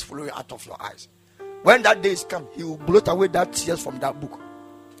your tears flow out of your eyes. When that day is come, he will blot away that tears from that book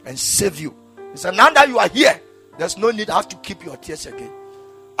and save you. He said, now that you are here, there's no need to have to keep your tears again.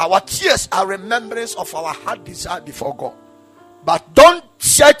 Our tears are remembrance of our heart desire before God. But don't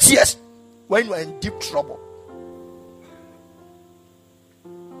shed tears when you are in deep trouble.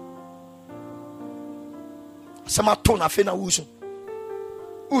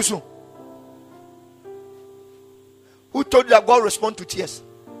 Who told you that God responds to tears?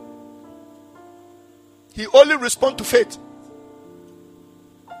 He only responds to faith,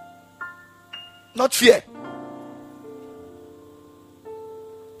 not fear.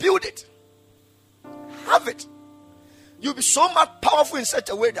 Build it. Have it. You'll be so much powerful in such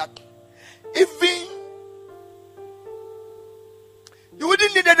a way that even you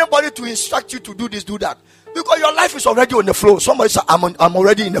wouldn't need anybody to instruct you to do this, do that. Because your life is already on the flow. Somebody said, I'm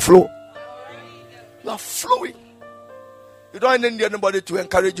already in the flow. You are flowing. You don't need anybody to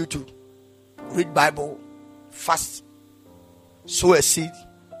encourage you to read Bible, fast, sow a seed,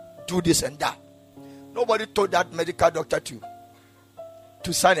 do this and that. Nobody told that medical doctor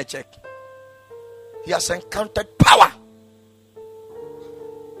to sign a check. He has encountered power.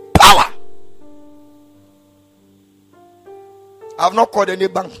 Power. I have not called any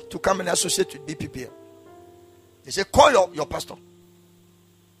bank to come and associate with BPPL. They say, call your pastor.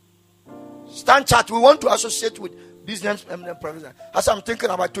 Stand chat. We want to associate with business professor. As I'm thinking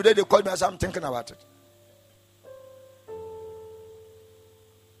about today, they called me as I'm thinking about it.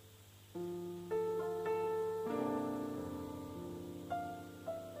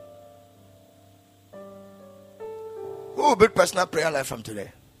 Who will build personal prayer life from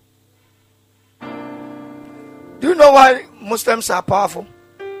today? Do you know why Muslims are powerful?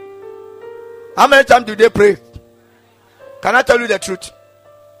 How many times do they pray? Can I tell you the truth?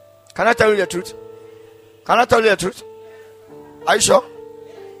 Can I tell you the truth? Can I tell you the truth? Are you sure?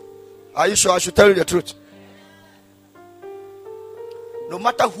 Are you sure I should tell you the truth? No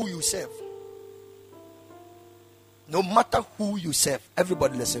matter who you serve. No matter who you serve.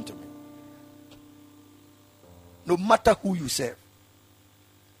 Everybody listen to me. No matter who you serve.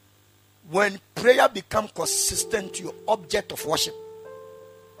 When prayer becomes consistent to your object of worship,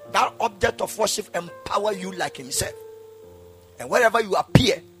 that object of worship empower you like himself. And wherever you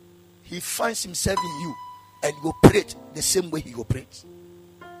appear, he finds himself in you and you operate the same way he operates.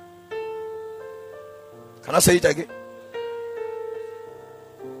 Can I say it again?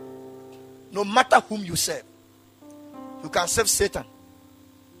 No matter whom you serve, you can serve Satan,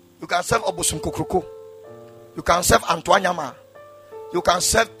 you can serve Obosun Kokroko, you can serve Antoine Yama, you can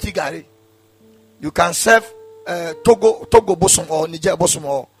serve Tigari, you can serve Togo Bosom or Niger Bosom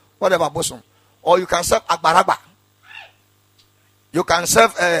or whatever Bosom, or you can serve Agbaraba, you can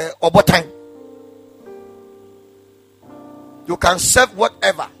serve Obotan, you can serve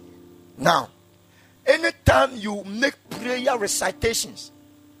whatever. Now, anytime you make prayer recitations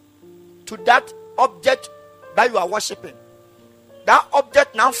to that object that you are worshiping, that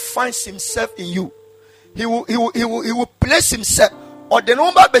object now finds himself in you. He will place himself or the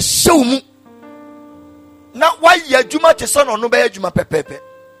number be show mu. Now why you juma te son or no be juma pepepe.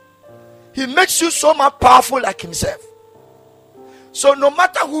 He makes you so much powerful like himself. So no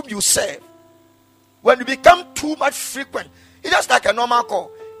matter whom you serve, when you become too much frequent, it's just like a normal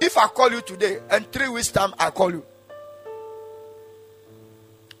call. If I call you today and 3 weeks time I call you,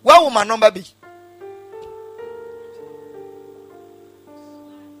 where will my number be?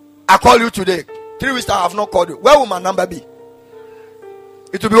 I call you today. 3 weeks time I have not called you. Where will my number be?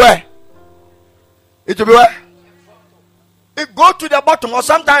 It will be where? It will be where? It go to the bottom, or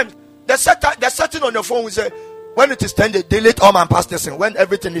sometimes the setting on your phone will say, when it is 10 days, delete all my past lesson. When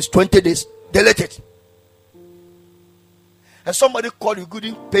everything is 20 days, delete it. And somebody call you,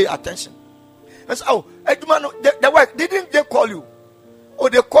 couldn't pay attention. And say, oh, the work, didn't they call you? Oh,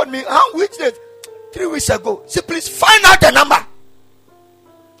 they called me, how, which date? 3 weeks ago. Say, please find out the number.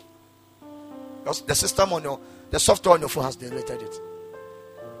 Because the system on the software on your phone has deleted it.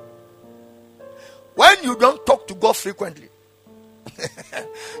 When you don't talk to God frequently,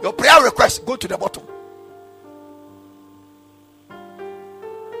 your prayer requests go to the bottom.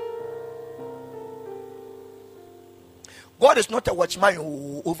 God is not a watchman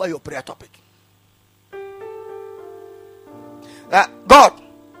over your prayer topic.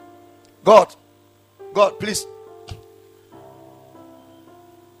 God, please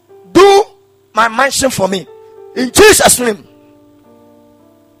do my mention for me in Jesus' name.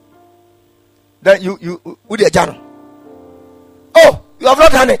 Then you with the journal. Oh, you have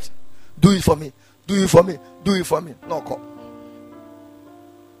not done it. Do it for me. Do it for me. Do it for me. No call.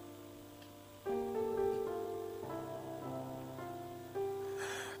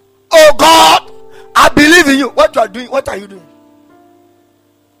 Oh God, I believe in you. What you are doing? What are you doing?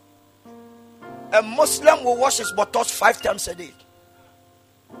 A Muslim will wash his buttocks 5 times a day.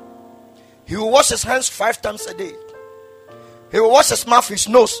 He will wash his hands 5 times a day. He will wash his mouth, his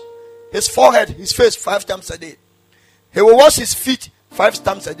nose, his forehead, his face 5 times a day. He will wash his feet 5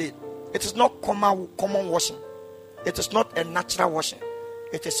 times a day. It is not common washing. It is not a natural washing.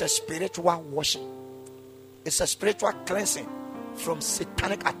 It is a spiritual washing. It's a spiritual cleansing from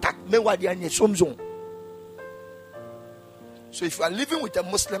satanic attack. So if you are living with a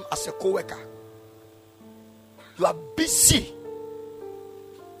Muslim as a co-worker, you are busy,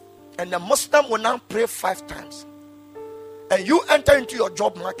 and the Muslim will now pray 5 times, and you enter into your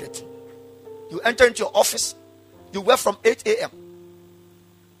job market, you enter into your office, you work from 8 a.m.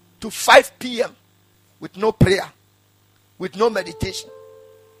 to 5 p.m. with no prayer, with no meditation,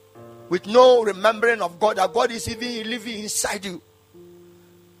 with no remembering of God, that God is even living inside you.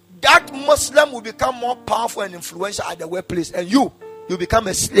 That Muslim will become more powerful and influential at the workplace, and you become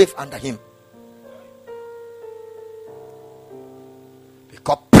a slave under him.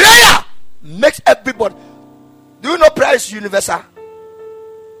 Because prayer makes everybody. Do you know prayer is universal?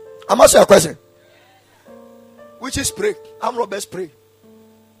 I'm asking you a question. Which is pray? Armed robbers pray.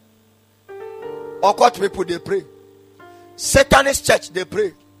 Occult people, they pray. Satanist church, they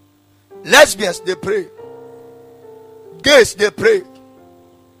pray. Lesbians, they pray. Gays, they pray.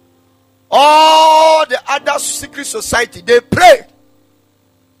 All the other secret society, they pray.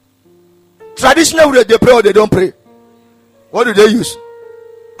 Traditional, they pray or they don't pray. What do they use?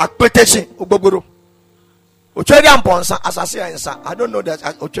 Akpetechi, Ogbogoro. Ochedian Ponsa, as I say, I don't know that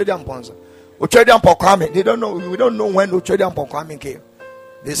Ochedian Ponsa. Ochedian Pokwame, they don't know. We don't know when Ochedian Pokwame came.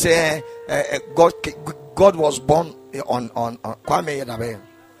 They say God was born on Kwame Yadabe.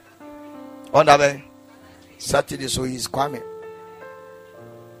 On Dabe Saturday, so he's Kwame.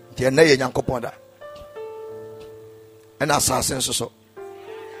 And assassin so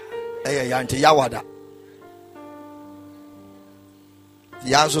yanti yawada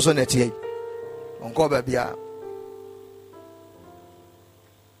yanso so netie onko babia.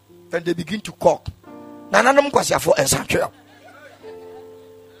 Then they begin to cook. Nananum kwasiafo ensatwe.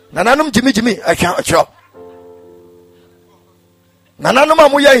 Nananum jimi atwa. Nananum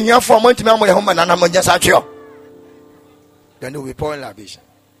amuya hiafo amantimi amoya homa nanam nyasatwe. Then they will pour in libation.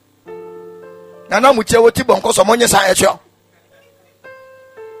 Nana muche woti bonko so monye sa echo.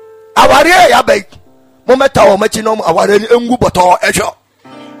 Aware ya bai. Mometa o machi no aware ni engu boto echo.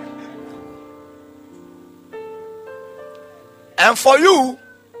 And for you,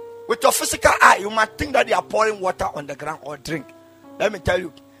 with your physical eye, you might think that they are pouring water on the ground or drink. Let me tell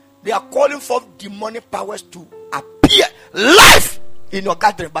you, they are calling for demonic powers to appear live in your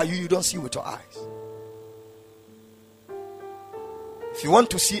gathering, but you don't see with your eyes. If you want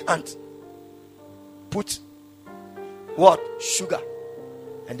to see ants, put what? Sugar,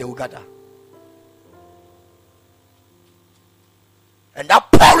 and they will gather. And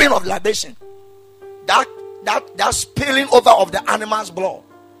that pouring of libation, that spilling over of the animal's blood,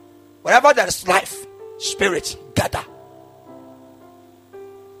 wherever there is life, spirit gather.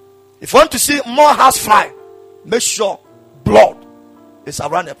 If you want to see more house fly, make sure blood is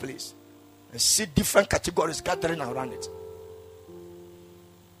around the place, and see different categories gathering around it.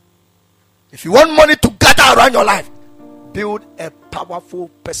 If you want money to gather around your life, build a powerful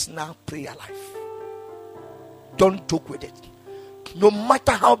personal prayer life. Don't joke with it. No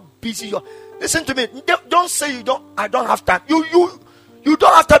matter how busy you are. Listen to me. Don't say I don't have time. You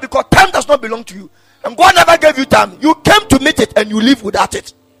don't have time because time does not belong to you. And God never gave you time. You came to meet it and you live without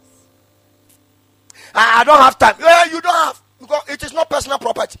it. I don't have time. Well, you don't have, because it is not personal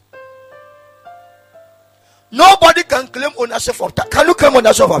property. Nobody can claim ownership of time. Can you claim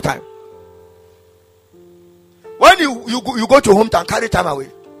ownership of time? When you go to hometown, carry time away,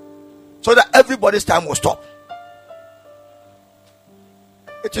 so that everybody's time will stop.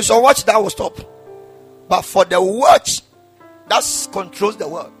 It is your watch that will stop, but for the watch that controls the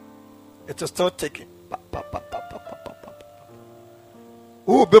world, it is still ticking.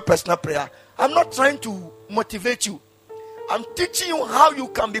 Who will be personal prayer? I'm not trying to motivate you. I'm teaching you how you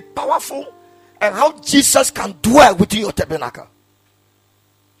can be powerful and how Jesus can dwell within your tabernacle.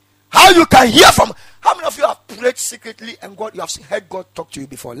 How you can hear from. How many of you have prayed secretly and you have heard God talk to you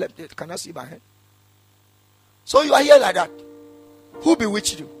before? Can I see my hand? So you are here like that. Who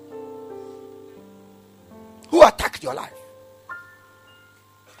bewitched you? Who attacked your life?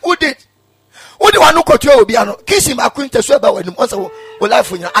 Who did? Who the one who got you obiano? Kiss him acquaintance weba when once o life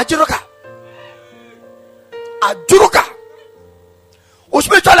for you. Ajuruka. O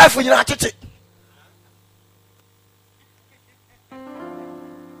spiritual life for you na chichi.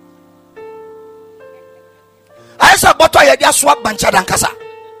 I said but I had swap bancha dan kasa.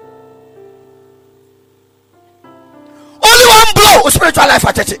 Only one blow o spiritual life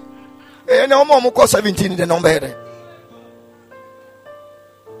at chichi. Eh na mo ko 17 the number there.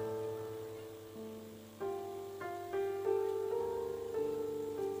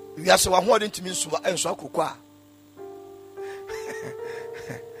 We are so holding to me so enso akoko a.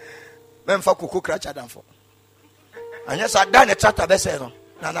 Memfa koko kracha dan for. And yes, I done a tractor better.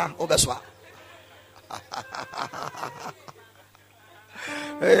 Nana, Obeswa.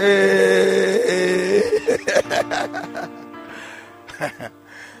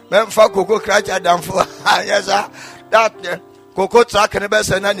 Men for cocoa crash down for yes, that cocoa track and the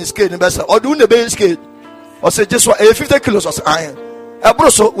best and his skin, the best, or doing the base skate, or say just 50 kilos of iron. A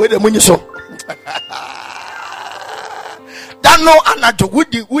broso with the money so. That no another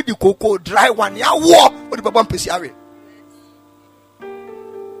with the cocoa dry one, ya war with the bumpy Sari.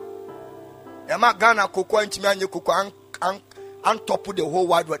 Yama Ghana cocoa and Timanya cocoa and top of the whole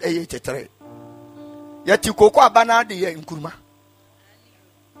wide world 83. Yet you cocoa banana the year in Kurma.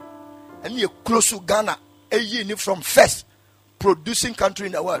 And you're close to Ghana, a year from first producing country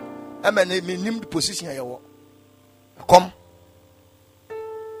in the world. I mean, name the position here. Come.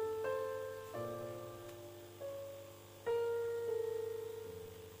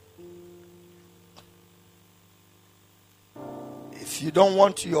 If you don't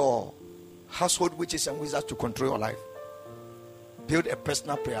want your household witches and wizards to control your life, build a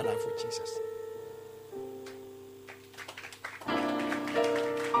personal prayer life with Jesus.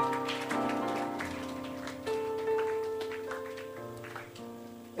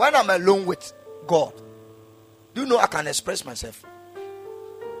 When I'm alone with God, do you know I can express myself?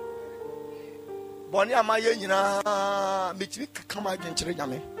 Bonnie, am I come out and trade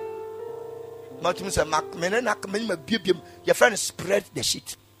me? Your friend spread the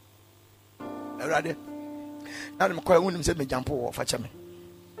shit. Now I'm calling him, said me jump over for me.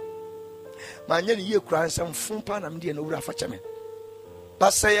 My year cries some fun pan and dear over for me.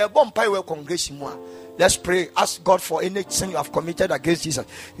 But say a bomb pie will congregation more. Let's pray. Ask God for any sin you have committed against Jesus.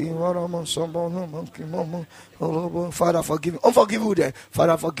 Father, forgive me. Unforgive you there.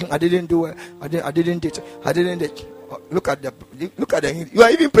 Father, forgive me. I didn't do it. I didn't it. Look at the. You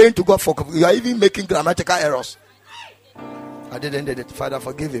are even praying to God for. You are even making grammatical errors. I didn't do it. Father,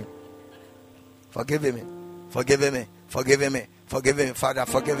 forgive him. Forgive me. Forgive me. Forgive me. Forgive me, Father.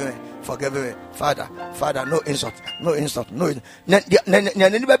 Forgive me. Forgive me, Father. Father, no insult. No insult. No.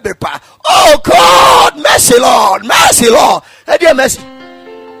 Oh God, mercy, Lord. Mercy, Lord. Hey, dear mercy.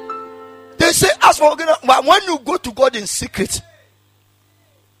 They say, as for when you go to God in secret,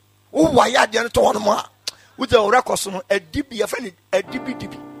 oh, why are you doing more? With the records, a DB, a friend, a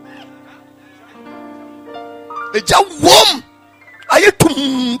DB. A jam warm. Are you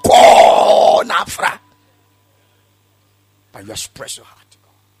to call Nafra? But you express your heart to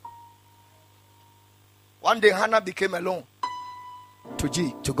God. One day Hannah became alone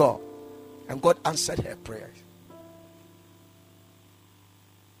to God, and God answered her prayers.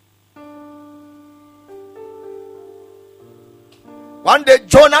 One day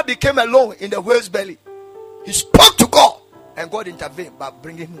Jonah became alone in the whale's belly. He spoke to God, and God intervened by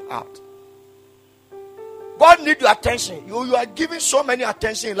bringing him out. God needs your attention. You are giving so many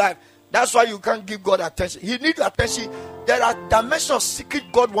attention in life. That's why you can't give God attention. He needs your attention. There are dimensions of secret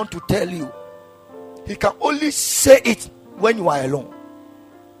God wants to tell you. He can only say it when you are alone.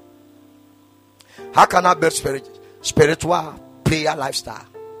 How can I build spiritual prayer lifestyle?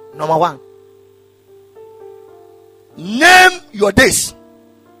 Number one, name your days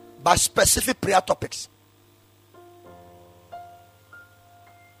by specific prayer topics.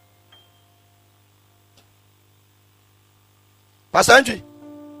 Pastor Andrew,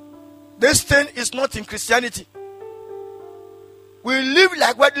 this thing is not in Christianity. We live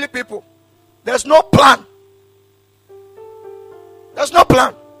like worldly people. There's no plan. There's no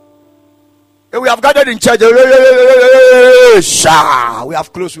plan. We have gathered in church. We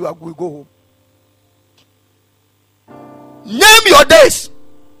have closed. We go home. Name your days.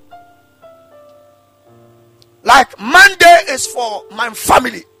 Like Monday is for my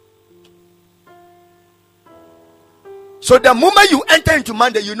family. So the moment you enter into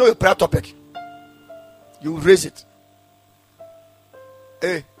Monday, you know your prayer topic. You raise it.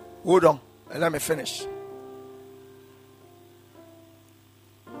 Hey, hold on. And let me finish.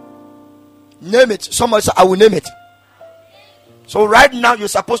 Name it. Somebody said, I will name it. So right now, you're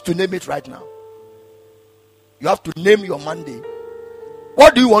supposed to name it right now. You have to name your Monday.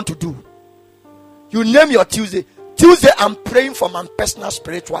 What do you want to do? You name your Tuesday. Tuesday, I'm praying for my personal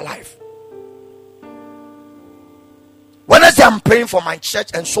spiritual life. Wednesday, I'm praying for my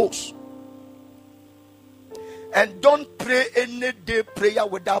church and souls. And don't pray any day prayer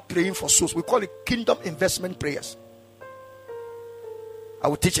without praying for souls. We call it kingdom investment prayers. I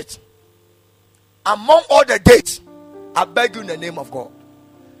will teach it. Among all the dates, I beg you in the name of God,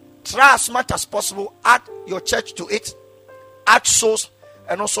 try as much as possible, add your church to it, add souls,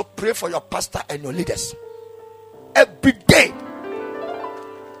 and also pray for your pastor and your leaders. Every day.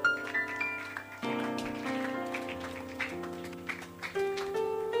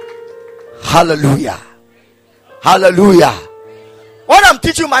 Hallelujah. Hallelujah. What I'm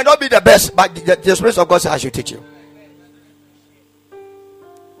teaching you might not be the best, but the Spirit of God says I should teach you.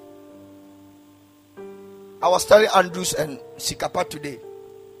 I was telling Andrews and Sikapa today.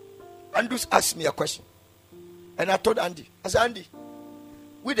 Andrews asked me a question. And I told Andy, I said, Andy,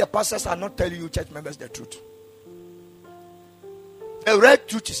 we the pastors are not telling you church members the truth. A real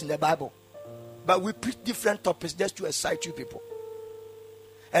truth is in the Bible. But we preach different topics just to excite you people.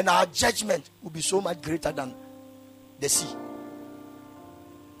 And our judgment will be so much greater than the sea.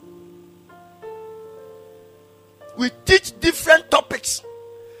 We teach different topics,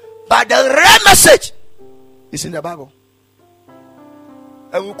 but the real message is in the Bible.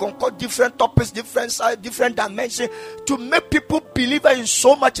 And we concoct different topics, different size, different dimensions to make people believe in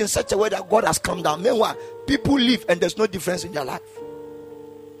so much in such a way that God has come down. Meanwhile, people live and there's no difference in their life.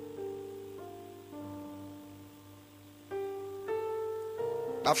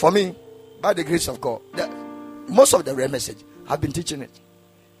 But for me, by the grace of God, most of the real message, I've been teaching it.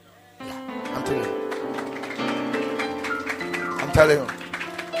 Yeah, I'm telling you. I'm telling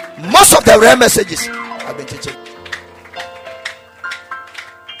you. Most of the real messages, I've been teaching.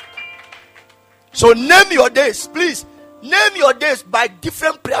 So name your days, please. Name your days by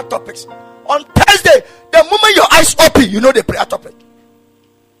different prayer topics. On Thursday, the moment your eyes open, you know the prayer topic.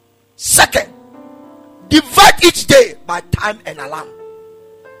 Second, divide each day by time and alarm.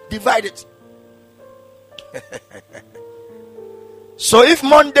 Divide it. So if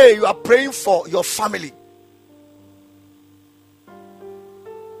Monday you are praying for your family,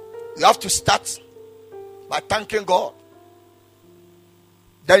 you have to start by thanking God.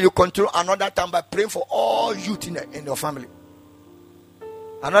 Then you continue another time by praying for all youth in your family.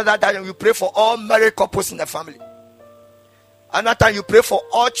 Another time you pray for all married couples in the family. Another time you pray for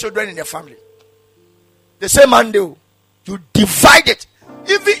all children in the family. The same Monday, you divide it.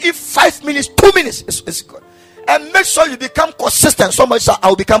 Even if 5 minutes, 2 minutes is good. And make sure you become consistent. Somebody say, I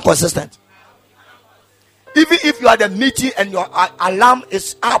will become consistent. Even if you are at the meeting and your alarm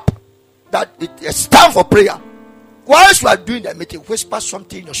is up, that it's time for prayer. Whilst you are doing the meeting, whisper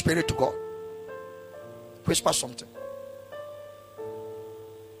something in your spirit to God. Whisper something.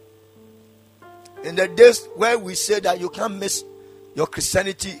 In the days where we say that you can't miss your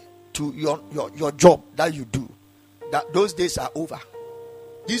Christianity to your job that you do, that those days are over.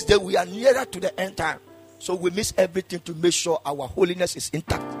 This day we are nearer to the end time. So we miss everything to make sure our holiness is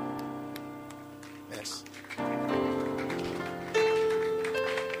intact. Yes.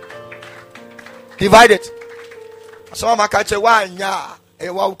 Divide it. So divide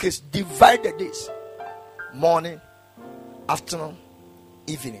the days. Morning, afternoon,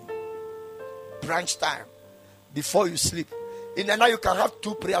 evening. Branch time. Before you sleep. In the night you can have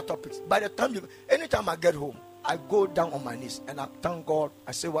 2 prayer topics. By the time anytime I get home, I go down on my knees and I thank God.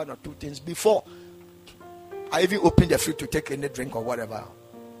 I say 1 or 2 things before I even open the fridge to take any drink or whatever.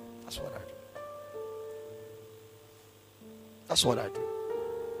 That's what I do. That's what I do.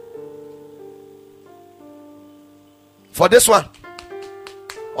 For this one,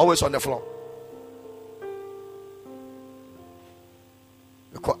 always on the floor.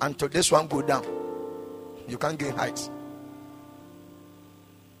 Because until this one go down, you can't gain height.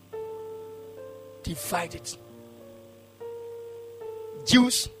 Divide it.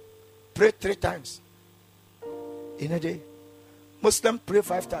 Jews pray 3 times in a day. Muslims pray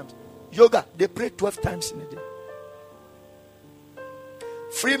 5 times. Yoga, they pray 12 times in a day.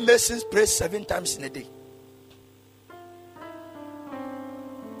 Freemasons pray 7 times in a day.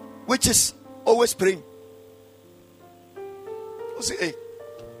 Which is always praying. You see, hey,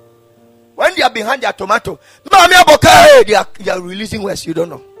 when they are behind their tomato, they are releasing words you don't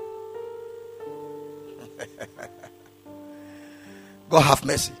know. God have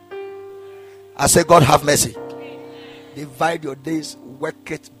mercy. I say, God have mercy. Divide your days, work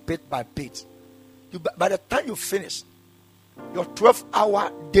it bit by bit. By the time you finish your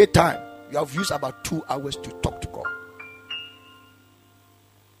 12-hour daytime, you have used about 2 hours to talk to God.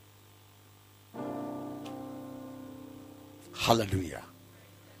 Hallelujah.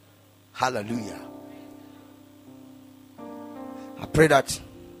 Hallelujah. I pray that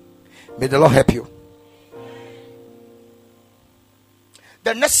may the Lord help you.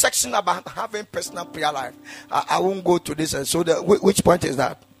 The next section about having personal prayer life, I won't go to this. And so, which point is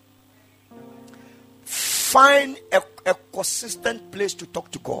that? Find a consistent place to talk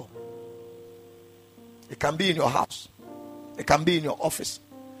to God. It can be in your house. It can be in your office.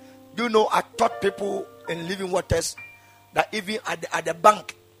 Do you know, I taught people in Living Waters that even at the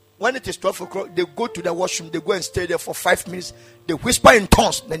bank, when it is 12 o'clock, they go to the washroom, they go and stay there for 5 minutes. They whisper in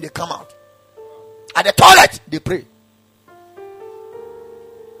tongues, then they come out. At the toilet, they pray.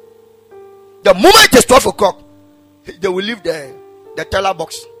 The moment it's 12 o'clock, they will leave the teller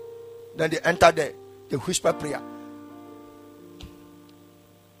box. Then they enter the whisper prayer.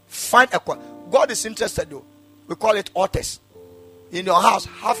 Find a God is interested though. We call it altars. In your house,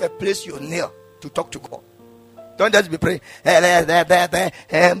 have a place you kneel to talk to God. Don't just be praying. God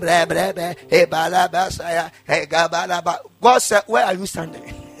said, where are you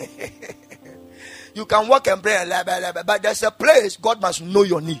standing? You can walk and pray, but there's a place God must know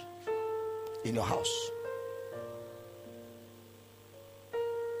your need in your house.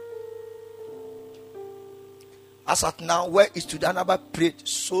 As at now, where Istudanaba prayed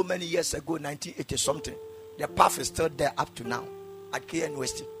so many years ago, 1980 something, the path is still there up to now at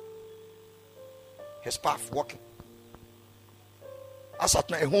KNUST. His path walking. As at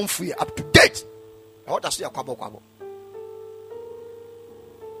now, a home free up to date. I want to see a kwabo.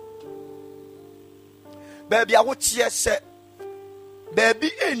 Baby, I would say,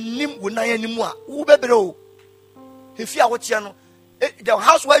 baby, a nim will not anymore. Who baby, if you are what you know, the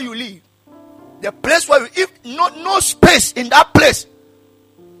house where you live. The place where you, if no space in that place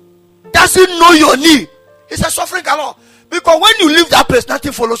doesn't know your need, it's a suffering galore. Because when you leave that place,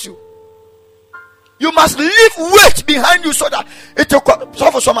 nothing follows you. You must leave weight behind you so that it will connect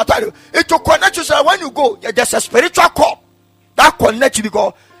you. So that when you go, there's a spiritual cord that connects you,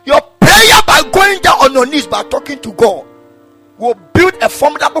 because your prayer by going down on your knees by talking to God will build a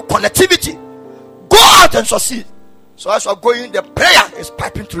formidable connectivity. Go out and succeed. So as you are going, the prayer is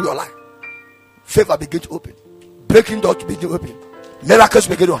piping through your life. Favor begin to open. Breaking doors begin to open. Miracles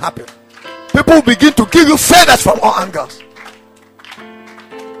begin to happen. People will begin to give you favors from all angles.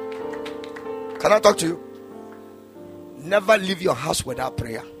 Can I talk to you? Never leave your house without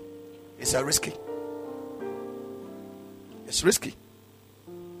prayer. It's a risky. It's risky.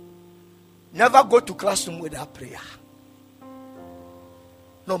 Never go to classroom without prayer.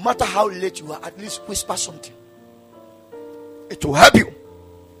 No matter how late you are, at least whisper something. It will help you.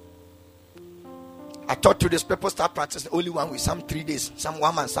 I taught to this people start practicing only 1 week, some 3 days, some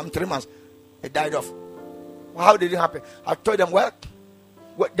 1 month, some 3 months. It died off. Well, how did it happen? I told them, well,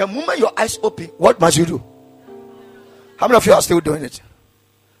 the moment your eyes open, what must you do? How many of you are still doing it?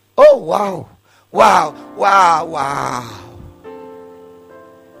 Oh, wow. Wow. Wow. Wow.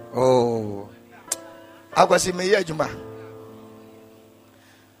 Oh. I was in my Juma.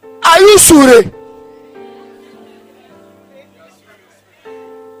 Are you sure?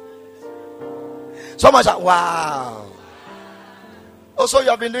 So much. Wow. Also, you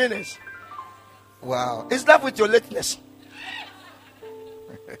have been doing this. Wow. Is that with your lateness?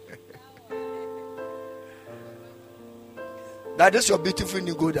 That is your beautiful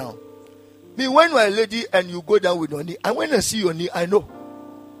knee go down. Me, when you are a lady and you go down with your knee, and when I see your knee, I know.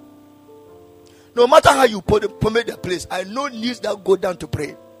 No matter how you permit the place, I know knees that go down to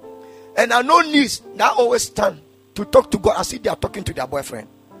pray. And I know knees that always stand to talk to God as if they are talking to their boyfriend.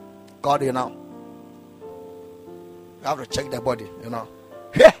 God, you know. You have to check their body, you know.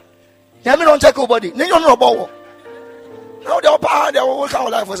 Yeah. Yeah, me don't check your body. You don't know about. Now they're power, they will work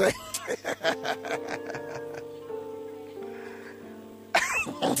out life for say.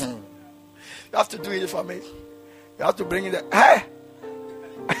 You have to do it for me. You have to bring it. Hey.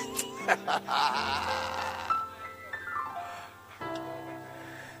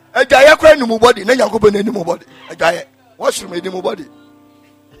 Ajaya kura ni mu body, na Yakobo na ni mu body. Ajaya, washroom ni mu body.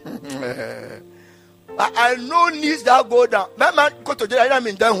 I know needs that go down. My man go to jail. I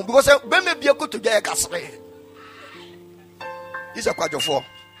mean down because when me be go to jail kasre. This a kwajo for.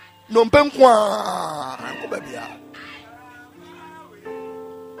 No mpem kwa. Ko be bia.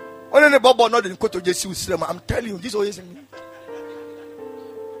 Only the bobo no dey go to jail see. I'm telling you, this always me.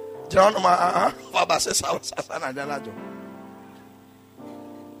 John ma baba say sana janajo.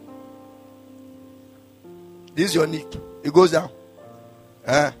 This is your nick. It goes down.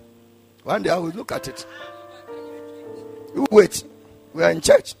 One day I will look at it. You wait. We are in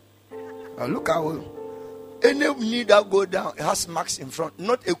church. I'll look at it. Any knee that go down, it has marks in front.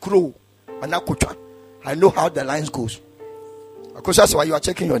 Not a crow. I know how the lines goes. Because that's why you are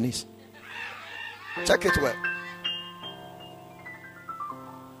checking your knees. Check it well.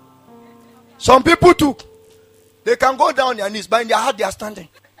 Some people too, they can go down their knees, but in their heart they are standing.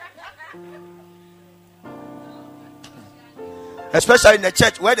 Especially in the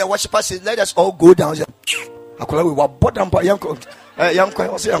church where the worshippers say, let us all go down.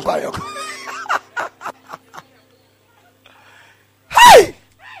 Hey!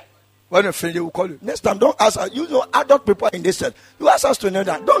 When a friend will call you. Next time, don't ask us. You know, adult people in this church. You ask us to know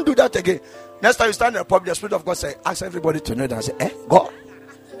that. Don't do that again. Next time you stand in the pub, the Spirit of God say, ask everybody to know that. I say, God.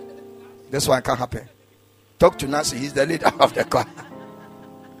 That's why it can't happen. Talk to Nancy. He's the leader of the choir.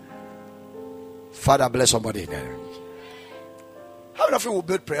 Father, bless somebody there. How many of you will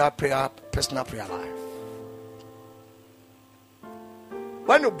build personal prayer life?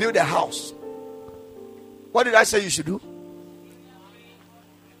 When you build a house, what did I say you should do?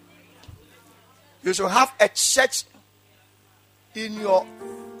 You should have a church in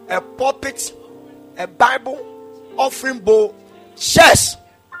a pulpit, a Bible, offering bowl, chairs.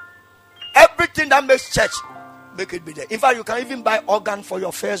 Everything that makes church, make it be there. In fact, you can even buy organ for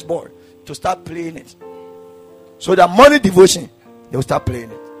your firstborn to start playing it. So that morning devotion, they will start playing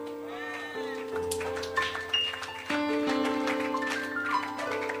it.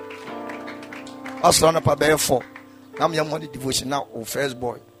 As long as I bear 4, I'm your morning devotion now. Or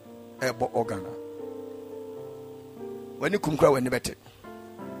firstborn, organ. When you come cry, when you better.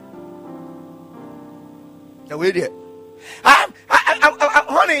 The way there.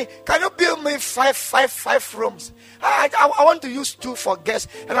 Honey, can you build me five rooms? I want to use 2 for guests,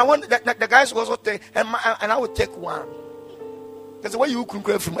 and I want the guys also take, and I will take 1. That's the way you can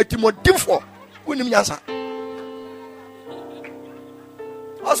cry from a team of different.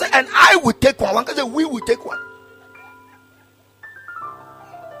 Also, and I will take 1. One because we will take 1.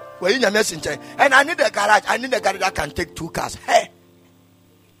 Well, in a messenger, and I need a garage. I need a garage that can take 2 cars. Hey,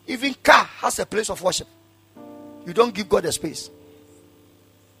 even car has a place of worship. You don't give God a space.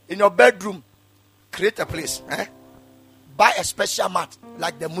 In your bedroom, create a place. Buy a special mat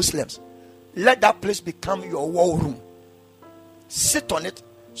like the Muslims. Let that place become your war room. Sit on it,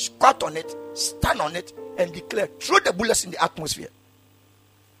 squat on it, stand on it, and declare. Throw the bullets in the atmosphere.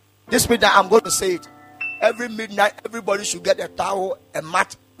 This midnight, I'm going to say it. Every midnight, everybody should get a towel, a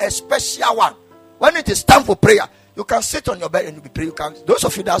mat, a special one. When it is time for prayer, you can sit on your bed and you be praying. You can. Those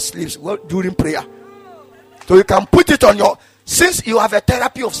of you that sleeps during prayer, so you can put it on your. Since you have a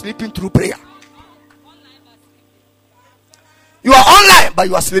therapy of sleeping through prayer, you are online but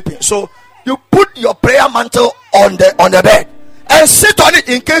you are sleeping. So you put your prayer mantle on the bed and sit on it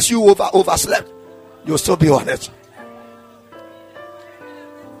in case you overslept. You'll still be on it.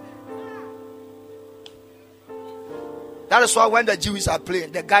 That is why when the Jews are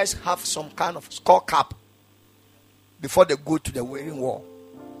playing, the guys have some kind of skull cap before they go to the wearing wall.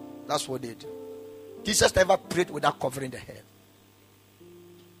 That's what they do. Jesus never prayed without covering the head.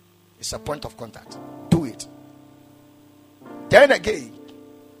 It's a point of contact. Do it. Then again,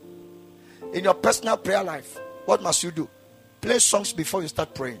 in your personal prayer life, what must you do? Play songs before you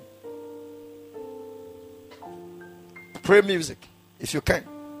start praying. Pray music if you can.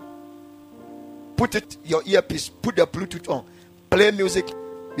 Put it your earpiece, put the Bluetooth on. Play music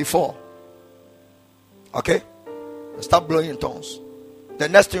before. Okay? Start blowing in tongues. The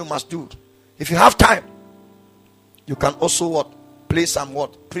next thing you must do, if you have time, you can also what? Play some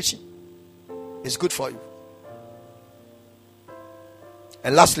what? Preaching. It's good for you.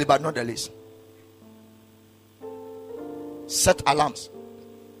 And lastly but not the least, set alarms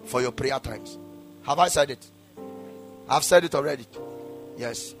for your prayer times. Have I said it? I've said it already.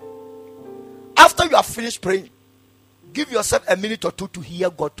 Yes. After you have finished praying, give yourself a minute or 2 to hear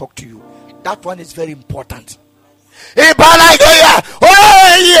God talk to you. That one is very important.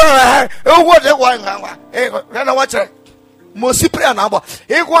 Mosi prayer number.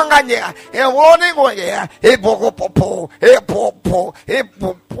 Egwanganya, e warning go ya, e bogo popo, e popo, e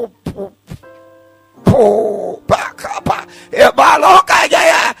popo, po bakapa, e baloka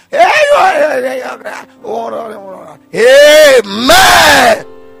ya, amen.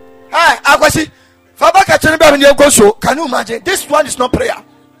 Hi, Akwasi. Fabaka Cheneba when you go show. Can you imagine? This one is not prayer.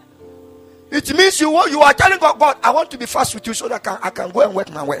 It means you are telling God, I want to be fast with you so that I can go and work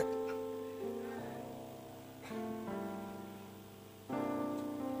my way.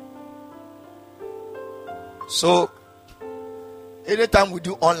 So, anytime we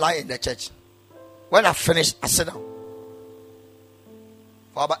do online in the church, when I finish, I sit down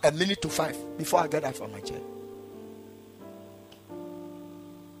for about a minute to 5 before I get out from my chair.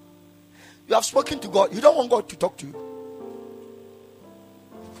 You have spoken to God. You don't want God to talk to you.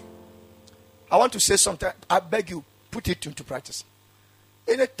 I want to say something. I beg you, put it into practice.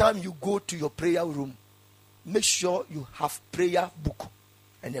 Anytime you go to your prayer room, make sure you have prayer book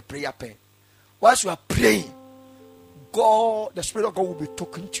and a prayer pen. Whilst you are praying, God, the Spirit of God will be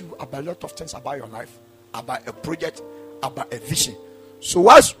talking to you about a lot of things about your life, about a project, about a vision. So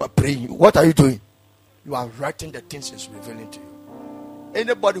whilst you are praying, what are you doing? You are writing the things He's revealing to you.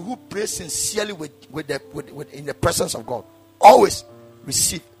 Anybody who prays sincerely in the presence of God always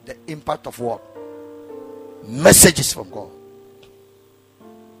receive the impact of what? Messages from God.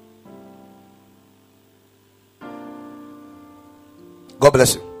 God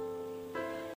bless you.